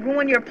trying to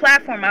ruin your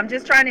platform. I'm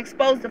just trying to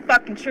expose the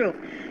fucking truth.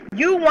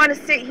 You want to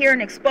sit here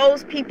and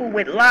expose people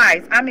with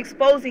lies. I'm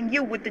exposing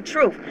you with the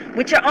truth,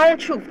 with your own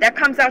truth that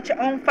comes out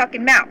your own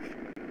fucking mouth.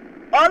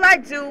 All I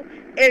do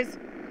is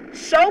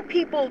show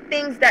people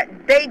things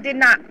that they did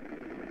not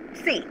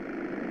see.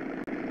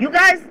 You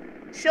guys,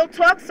 she'll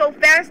talk so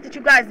fast that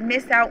you guys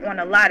miss out on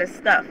a lot of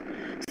stuff.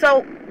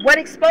 So what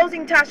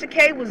exposing Tasha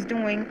K was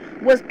doing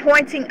was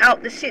pointing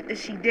out the shit that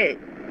she did.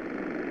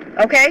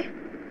 Okay?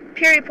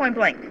 Period, point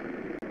blank.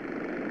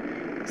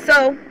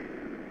 So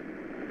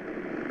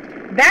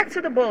back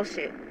to the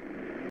bullshit.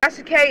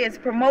 Tasha K is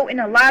promoting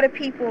a lot of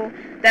people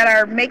that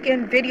are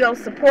making videos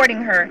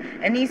supporting her.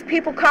 And these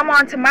people come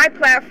onto my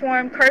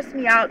platform, curse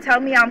me out, tell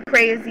me I'm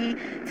crazy,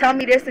 tell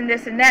me this and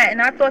this and that.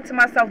 And I thought to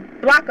myself,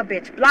 block a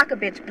bitch, block,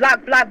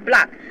 block,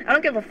 block. I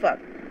don't give a fuck.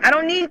 I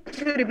don't need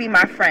you to be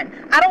my friend.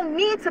 I don't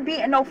need to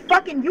be in no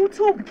fucking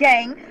YouTube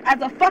gang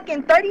as a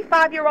fucking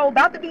 35-year-old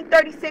about to be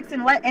 36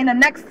 in the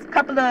next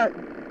couple of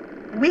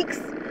weeks.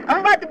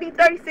 I'm about to be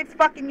 36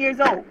 fucking years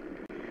old.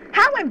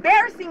 How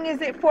embarrassing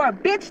is it for a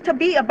bitch to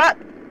be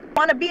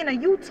want to be in a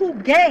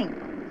YouTube gang,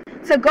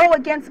 to go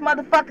against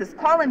motherfuckers,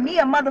 calling me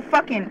a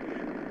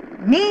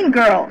motherfucking mean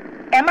girl?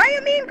 Am I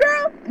a mean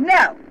girl?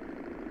 No.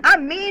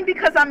 I'm mean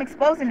because I'm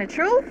exposing the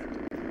truth?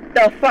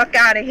 The fuck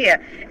out of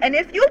here. And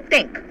if you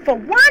think for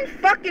one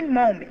fucking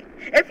moment,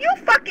 if you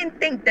fucking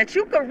think that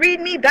you could read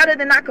me better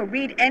than I could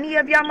read any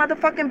of y'all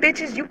motherfucking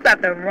bitches, you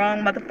got the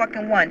wrong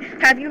motherfucking one.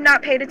 Have you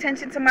not paid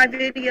attention to my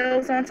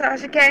videos on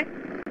Tasha K?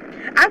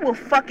 I will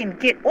fucking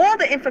get all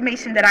the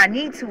information that I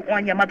need to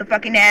on your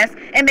motherfucking ass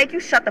and make you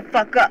shut the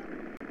fuck up.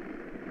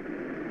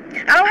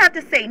 I don't have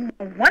to say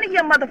one of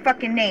your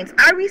motherfucking names.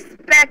 I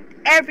respect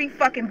every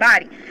fucking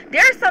body.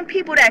 There are some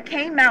people that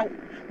came out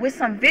with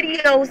some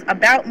videos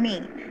about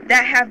me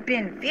that have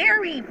been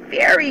very,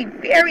 very,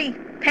 very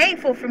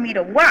painful for me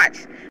to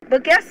watch.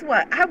 But guess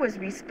what? I was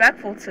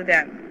respectful to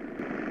them.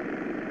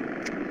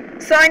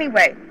 So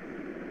anyway,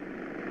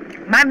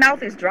 my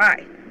mouth is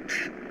dry.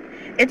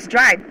 It's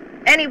dry.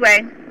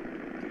 Anyway,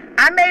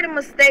 I made a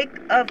mistake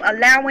of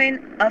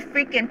allowing a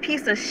freaking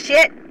piece of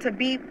shit to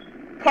be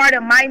part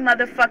of my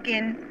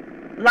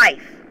motherfucking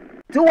life.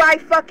 Do I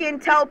fucking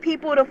tell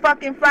people to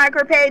fucking flag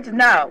her page?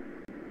 No.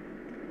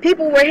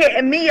 People were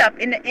hitting me up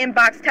in the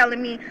inbox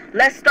telling me,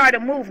 let's start a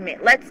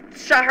movement. Let's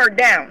shut her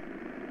down.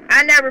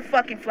 I never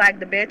fucking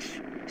flagged the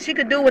bitch. She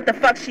could do what the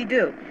fuck she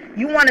do.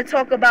 You want to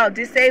talk about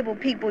disabled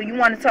people, you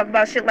want to talk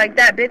about shit like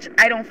that, bitch,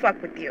 I don't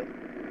fuck with you.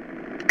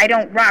 I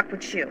don't rock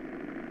with you.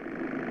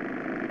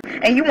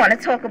 And you want to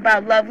talk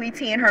about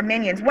Lovelyti and her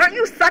minions. Weren't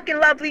you sucking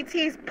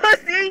Lovelyty's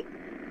pussy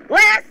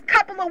last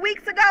couple of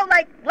weeks ago,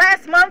 like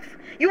last month?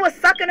 You were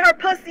sucking her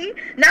pussy.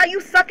 Now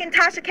you sucking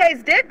Tasha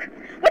K's dick?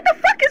 What the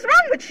fuck is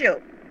wrong with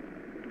you?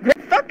 Get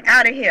the fuck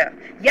out of here.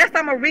 Yes,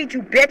 I'm gonna read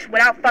you, bitch,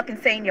 without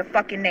fucking saying your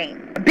fucking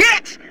name.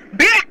 Bitch!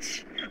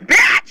 Bitch!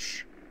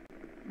 Bitch!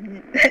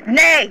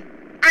 Nay,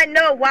 I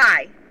know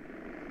why.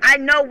 I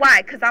know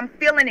why, because I'm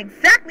feeling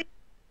exactly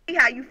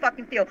how you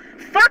fucking feel.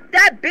 Fuck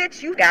that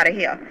bitch, you out of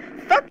here.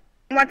 Fuck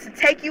wants to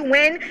take you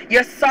in.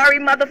 Your sorry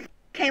motherfucker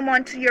came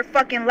onto your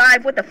fucking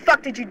live. What the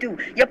fuck did you do?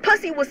 Your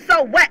pussy was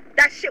so wet,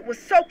 that shit was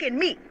soaking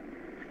me.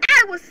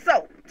 I was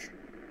soaked.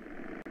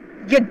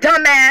 You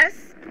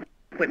dumbass.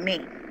 With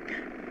me.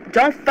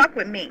 Don't fuck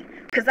with me.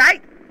 Cause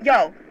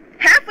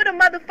half of the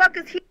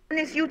motherfuckers here on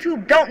this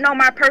YouTube don't know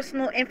my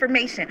personal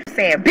information.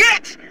 Saying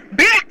bitch,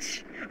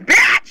 bitch,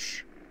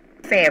 bitch.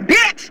 Saying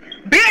bitch,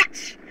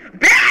 bitch,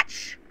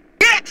 bitch,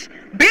 bitch,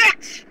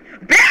 bitch,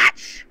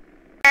 bitch.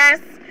 Ass,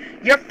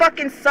 you're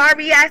fucking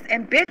sorry ass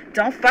and bitch.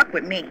 Don't fuck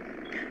with me.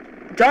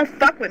 Don't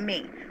fuck with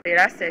me.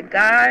 I said,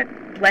 God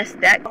bless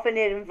that. Often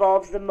it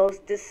involves the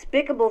most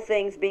despicable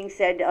things being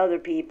said to other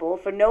people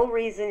for no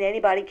reason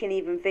anybody can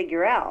even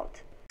figure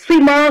out.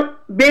 Sweet Mom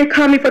been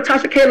coming for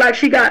Tasha K like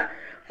she got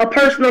a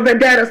personal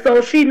vendetta,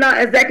 so she's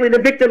not exactly the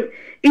victim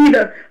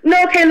either.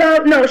 No,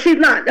 K-Love, no, she's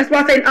not. That's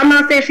why I say I'm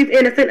not saying she's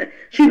innocent.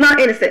 She's not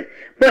innocent.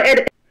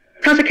 But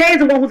Tasha K is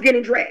the one who's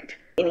getting dragged.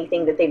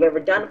 Anything that they've ever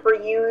done for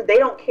you, they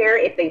don't care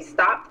if they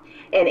stopped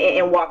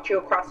and walked you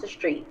across the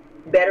street.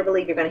 Better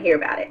believe you're going to hear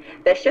about it.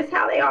 That's just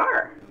how they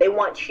are. They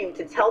want you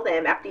to tell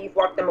them after you've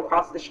walked them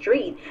across the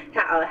street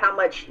how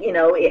much, you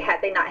know,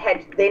 had they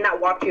not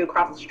walked you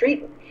across the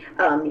street,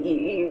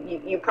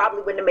 you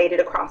probably wouldn't have made it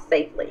across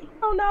safely.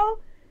 I don't know.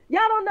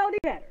 Y'all don't know any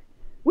better.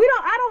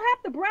 I don't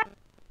have to brag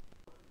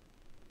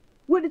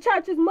with the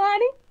church's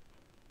money.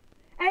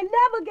 And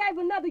never gave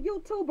another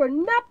YouTuber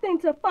nothing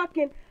to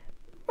fucking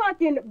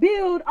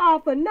build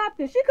off of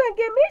nothing. She couldn't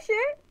give me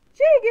shit.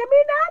 She didn't give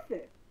me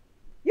nothing.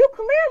 You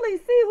clearly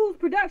see whose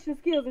production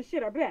skills and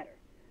shit are better.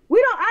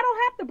 I don't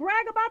have to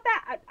brag about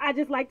that. I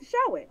just like to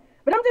show it.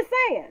 But I'm just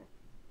saying,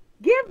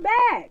 give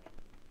back.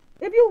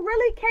 If you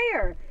really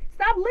care,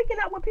 stop linking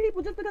up with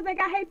people just because they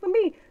got hate for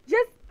me.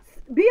 Just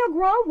be a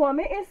grown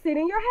woman and sit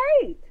in your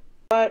hate.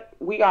 What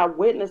we are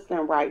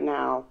witnessing right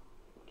now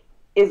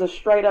is a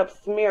straight up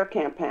smear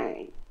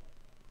campaign.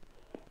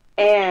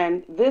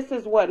 And this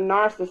is what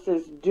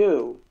narcissists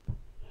do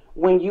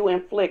when you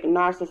inflict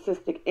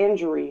narcissistic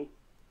injury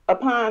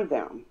upon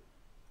them,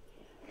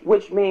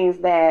 which means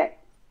that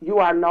you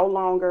are no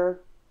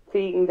longer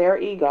feeding their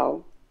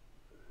ego.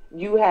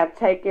 You have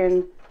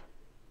taken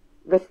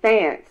the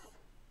stance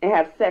and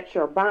have set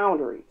your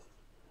boundaries.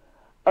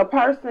 A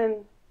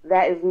person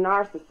that is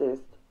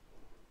narcissist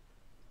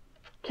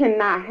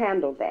cannot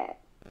handle that.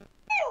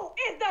 You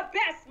is the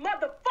best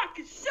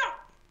motherfucking show.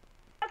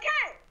 Okay.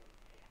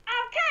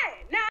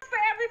 Now it's for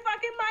every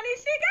fucking money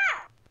she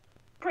got.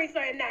 Increase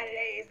her in 90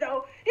 days,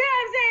 though. You know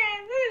what I'm saying?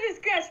 Let me just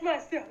scratch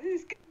myself.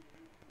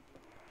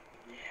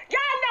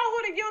 Y'all know who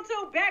the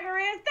YouTube beggar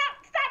is.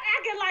 Stop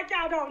acting like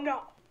y'all don't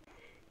know.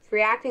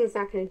 Reacting is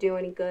not going to do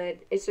any good.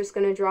 It's just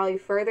going to draw you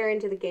further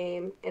into the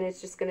game, and it's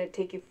just going to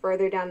take you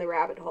further down the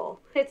rabbit hole.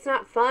 It's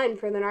not fun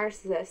for the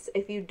narcissist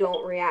if you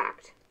don't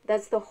react.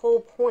 That's the whole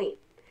point.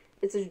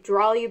 It's to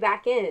draw you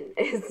back in.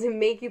 It's to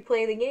make you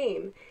play the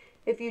game.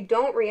 If you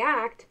don't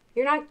react,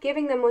 you're not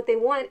giving them what they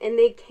want, and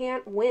they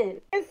can't win.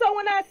 And so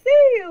when I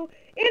see you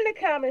in the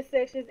comment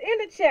sections, in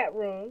the chat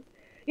rooms,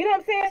 you know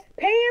what I'm saying,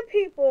 paying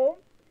people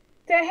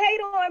to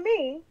hate on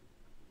me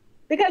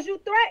because you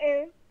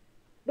threaten,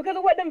 because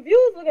of what them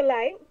views looking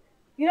like,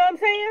 you know what I'm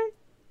saying?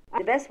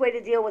 The best way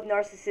to deal with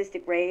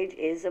narcissistic rage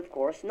is, of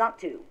course, not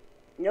to.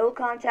 No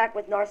contact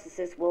with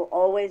narcissists will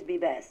always be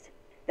best.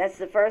 That's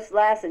the first,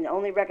 last, and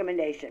only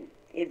recommendation.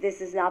 If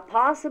this is not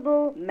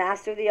possible,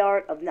 master the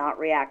art of not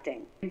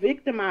reacting.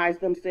 Victimize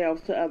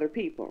themselves to other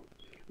people.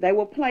 They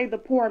will play the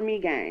poor me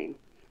game.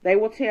 They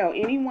will tell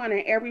anyone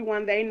and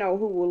everyone they know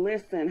who will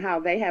listen how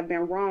they have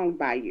been wronged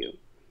by you.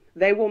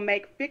 They will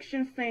make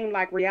fiction seem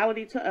like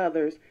reality to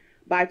others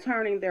by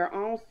turning their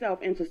own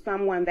self into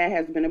someone that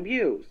has been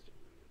abused.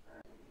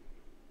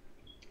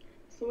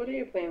 So what are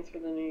your plans for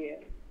the new year?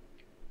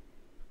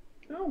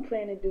 I don't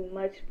plan to do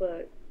much,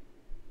 but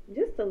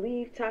just to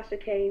leave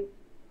Tasha K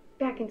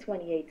back in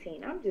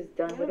 2018. I'm just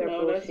done with her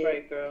bullshit. That's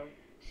right, girl.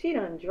 She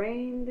done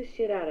drained the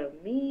shit out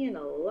of me and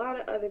a lot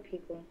of other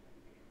people.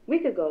 We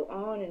could go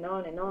on and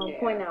on and on,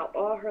 point out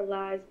all her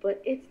lies,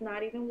 but it's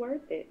not even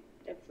worth it.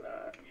 It's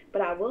not.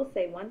 But I will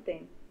say one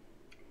thing.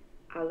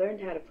 I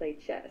learned how to play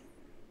chess.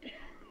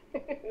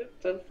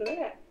 Toast to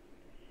that.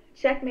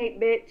 Checkmate,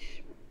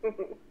 bitch.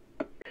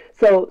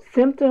 So,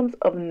 symptoms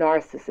of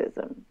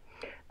narcissism.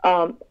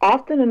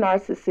 Often a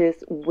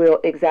narcissist will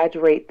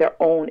exaggerate their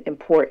own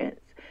importance.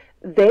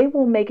 they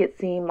will make it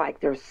seem like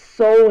they're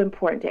so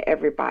important to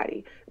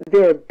everybody.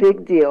 They're a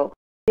big deal.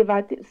 If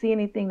I see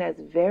anything that's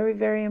very,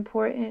 very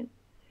important,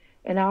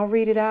 and I'll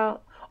read it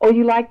out. Oh,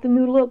 you like the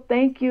new look?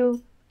 Thank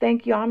you.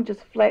 Thank you. I'm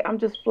just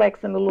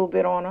flexing a little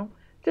bit on them.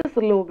 Just a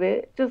little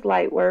bit. Just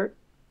light work,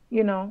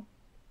 you know.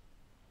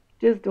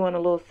 Just doing a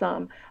little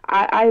something.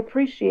 I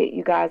appreciate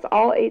you guys,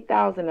 all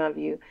 8,000 of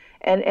you.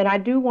 And I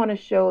do want to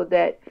show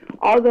that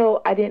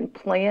although I didn't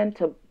plan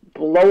to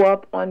blow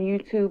up on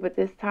YouTube at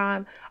this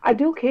time, I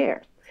do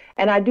care.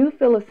 And I do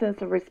feel a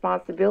sense of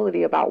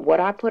responsibility about what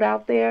I put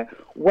out there,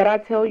 what I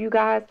tell you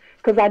guys,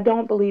 because I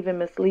don't believe in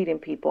misleading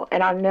people,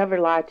 and I'll never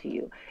lie to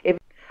you.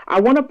 I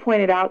want to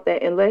point it out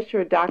that unless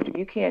you're a doctor,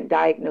 you can't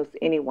diagnose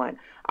anyone.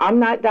 I'm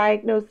not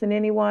diagnosing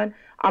anyone.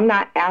 I'm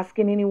not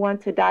asking anyone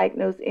to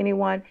diagnose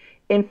anyone.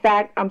 In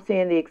fact, I'm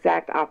saying the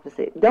exact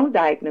opposite. Don't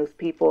diagnose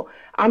people.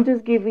 I'm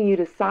just giving you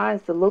the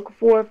signs to look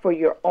for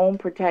your own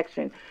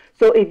protection.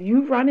 So if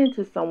you run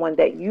into someone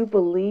that you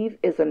believe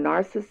is a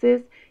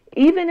narcissist,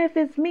 even if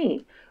it's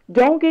me,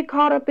 don't get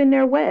caught up in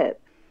their web.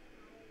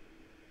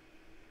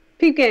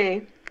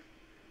 PK.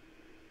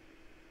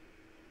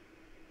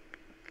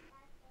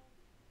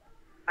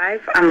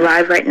 I'm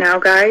live right now,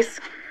 guys.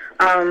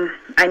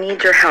 I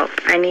need your help.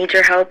 I need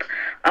your help.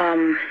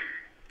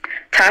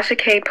 Tasha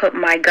K put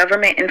my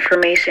government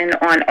information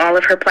on all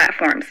of her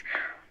platforms.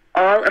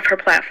 All of her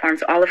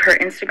platforms, all of her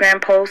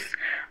Instagram posts.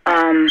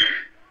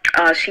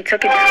 She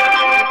took it down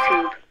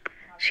on YouTube.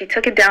 She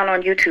took it down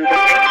on YouTube.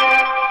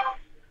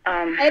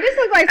 Okay? Hey, this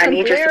looks like I some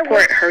need your Blair support.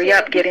 Witch Hurry shit.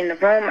 up, get in the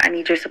room. I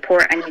need your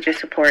support. I need your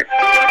support.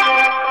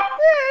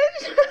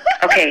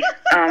 Okay,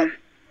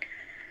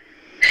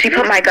 she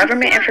put my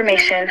government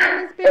information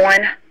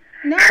on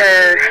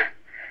her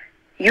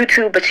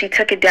YouTube, but she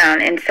took it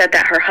down and said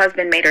that her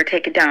husband made her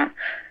take it down.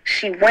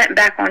 She went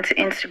back onto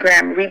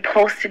Instagram,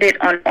 reposted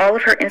it on all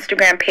of her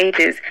Instagram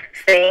pages,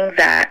 saying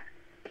that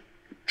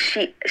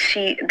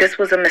this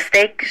was a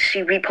mistake.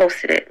 She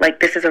reposted it, like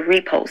this is a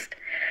repost.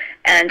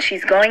 And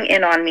she's going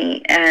in on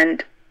me,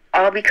 and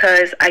all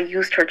because I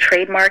used her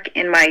trademark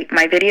in my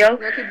video.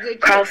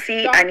 Carl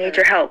C, I need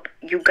your help.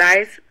 You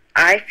guys,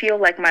 I feel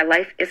like my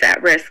life is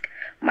at risk.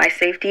 My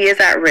safety is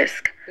at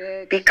risk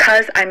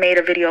because I made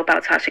a video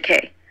about Tasha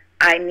K.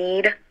 I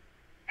need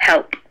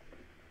help.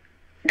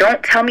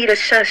 Don't tell me to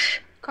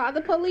shush. Call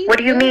the police. What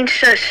do you mean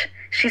shush?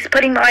 She's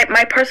putting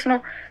my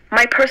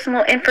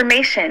personal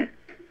information,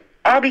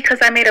 all because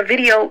I made a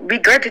video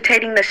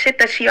regurgitating the shit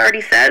that she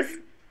already says.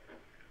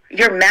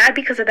 You're mad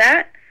because of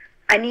that?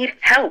 I need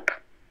help.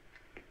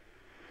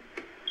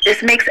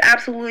 This makes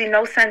absolutely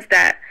no sense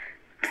that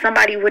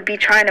somebody would be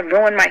trying to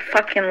ruin my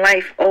fucking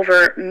life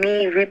over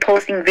me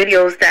reposting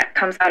videos that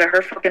comes out of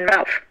her fucking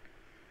mouth.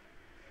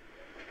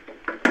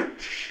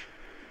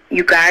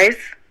 You guys,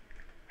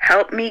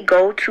 help me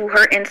go to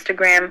her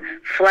Instagram,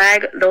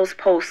 flag those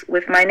posts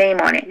with my name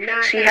on it.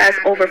 She has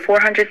over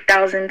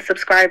 400,000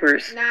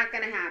 subscribers. Not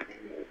gonna happen.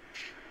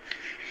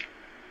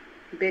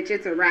 Bitch,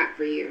 it's a wrap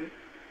for you.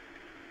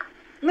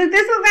 Look,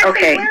 this looks like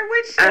Okay, some Blair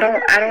Witch shit.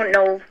 I don't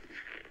know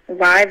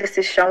why this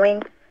is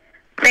showing.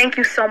 Thank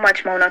you so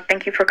much, Mona.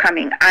 Thank you for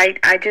coming.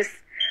 I just,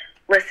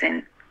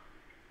 listen,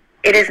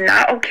 it is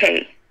not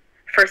okay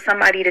for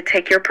somebody to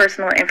take your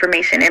personal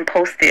information and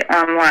post it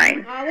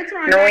online, what's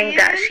wrong, knowing Diane?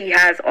 that she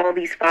has all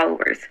these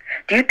followers.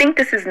 Do you think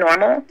this is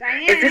normal?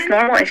 Diane? Is this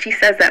normal? And she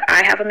says that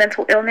I have a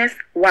mental illness.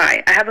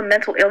 Why? I have a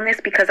mental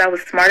illness because I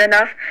was smart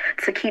enough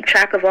to keep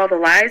track of all the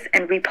lies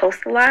and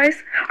repost the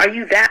lies? Are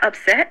you that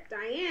upset?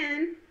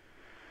 Diane.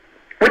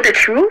 With the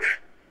truth?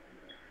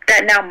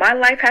 That now my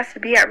life has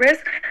to be at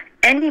risk?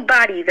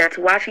 Anybody that's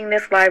watching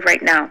this live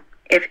right now,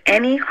 if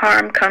any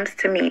harm comes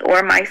to me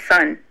or my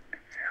son,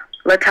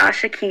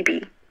 Latasha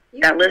Kibi,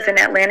 that lives in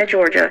Atlanta,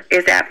 Georgia,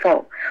 is at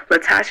fault.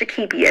 Latasha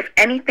Kibi, if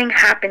anything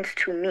happens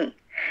to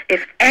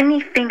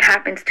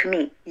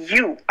me,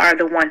 you are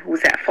the one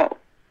who's at fault.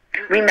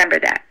 Remember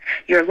that.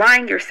 You're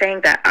lying. You're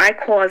saying that I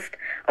caused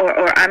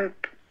or I'm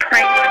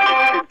praying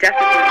on the death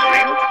of your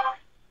child.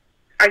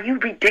 Are you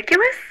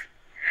ridiculous?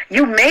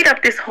 You made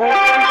up this whole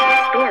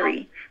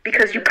story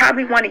because you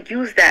probably want to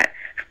use that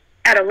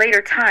at a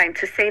later time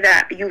to say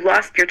that you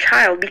lost your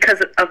child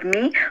because of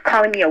me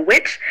calling me a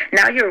witch.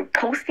 Now you're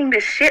posting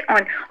this shit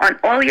on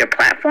all your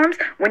platforms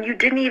when you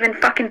didn't even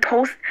fucking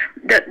post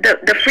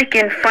the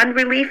freaking fund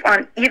relief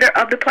on either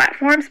of the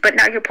platforms, but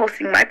now you're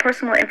posting my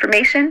personal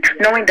information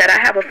knowing that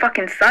I have a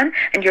fucking son,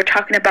 and you're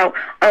talking about,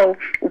 oh,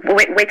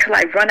 wait till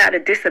I run out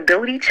of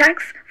disability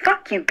checks?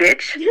 Fuck you,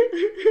 bitch.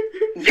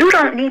 You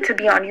don't need to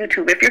be on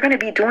YouTube. If you're going to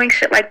be doing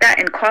shit like that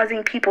and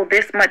causing people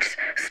this much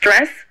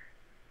stress,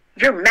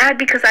 you're mad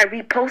because I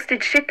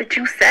reposted shit that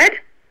you said?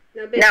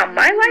 Now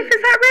my life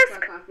is at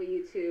risk? Fuck off of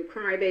YouTube,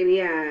 cry baby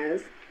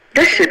ass.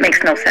 This shit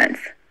makes no sense.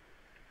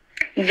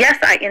 Yes,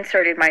 I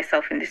inserted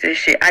myself into this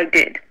shit. I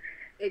did.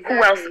 Exactly.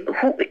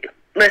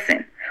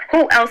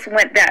 Who else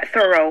went that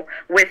thorough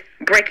with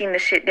breaking the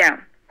shit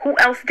down? Who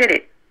else did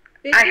it?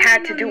 I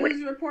had to do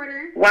it.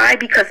 Reporter? Why?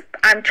 Because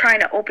I'm trying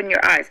to open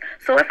your eyes.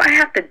 So if I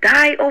have to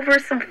die over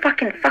some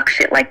fucking fuck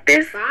shit like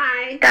this,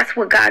 bye. That's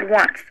what God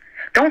wants.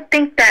 Don't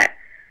think that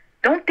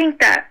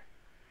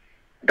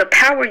the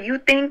power you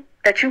think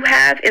that you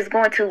have is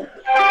going to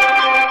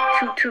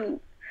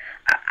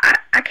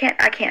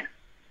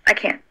I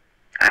can't.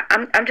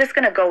 I'm just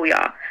gonna go,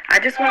 y'all. I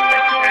just want to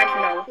let you guys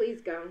know,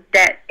 please go,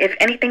 that if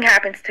anything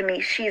happens to me,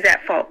 she's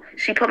at fault.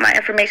 She put my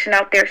information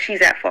out there.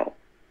 She's at fault.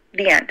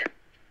 The end.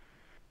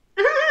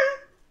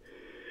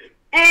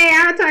 Hey,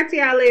 I'll talk to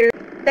y'all later.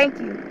 Thank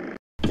you.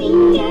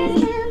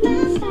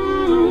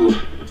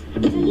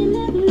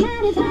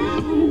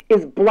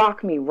 Is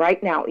block me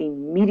right now,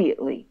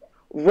 immediately.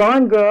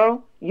 Run,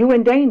 girl. You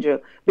in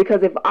danger.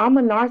 Because if I'm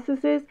a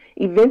narcissist,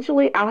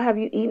 eventually I'll have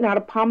you eaten out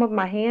of the palm of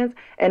my hands,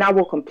 and I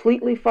will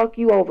completely fuck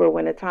you over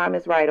when the time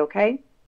is right, okay?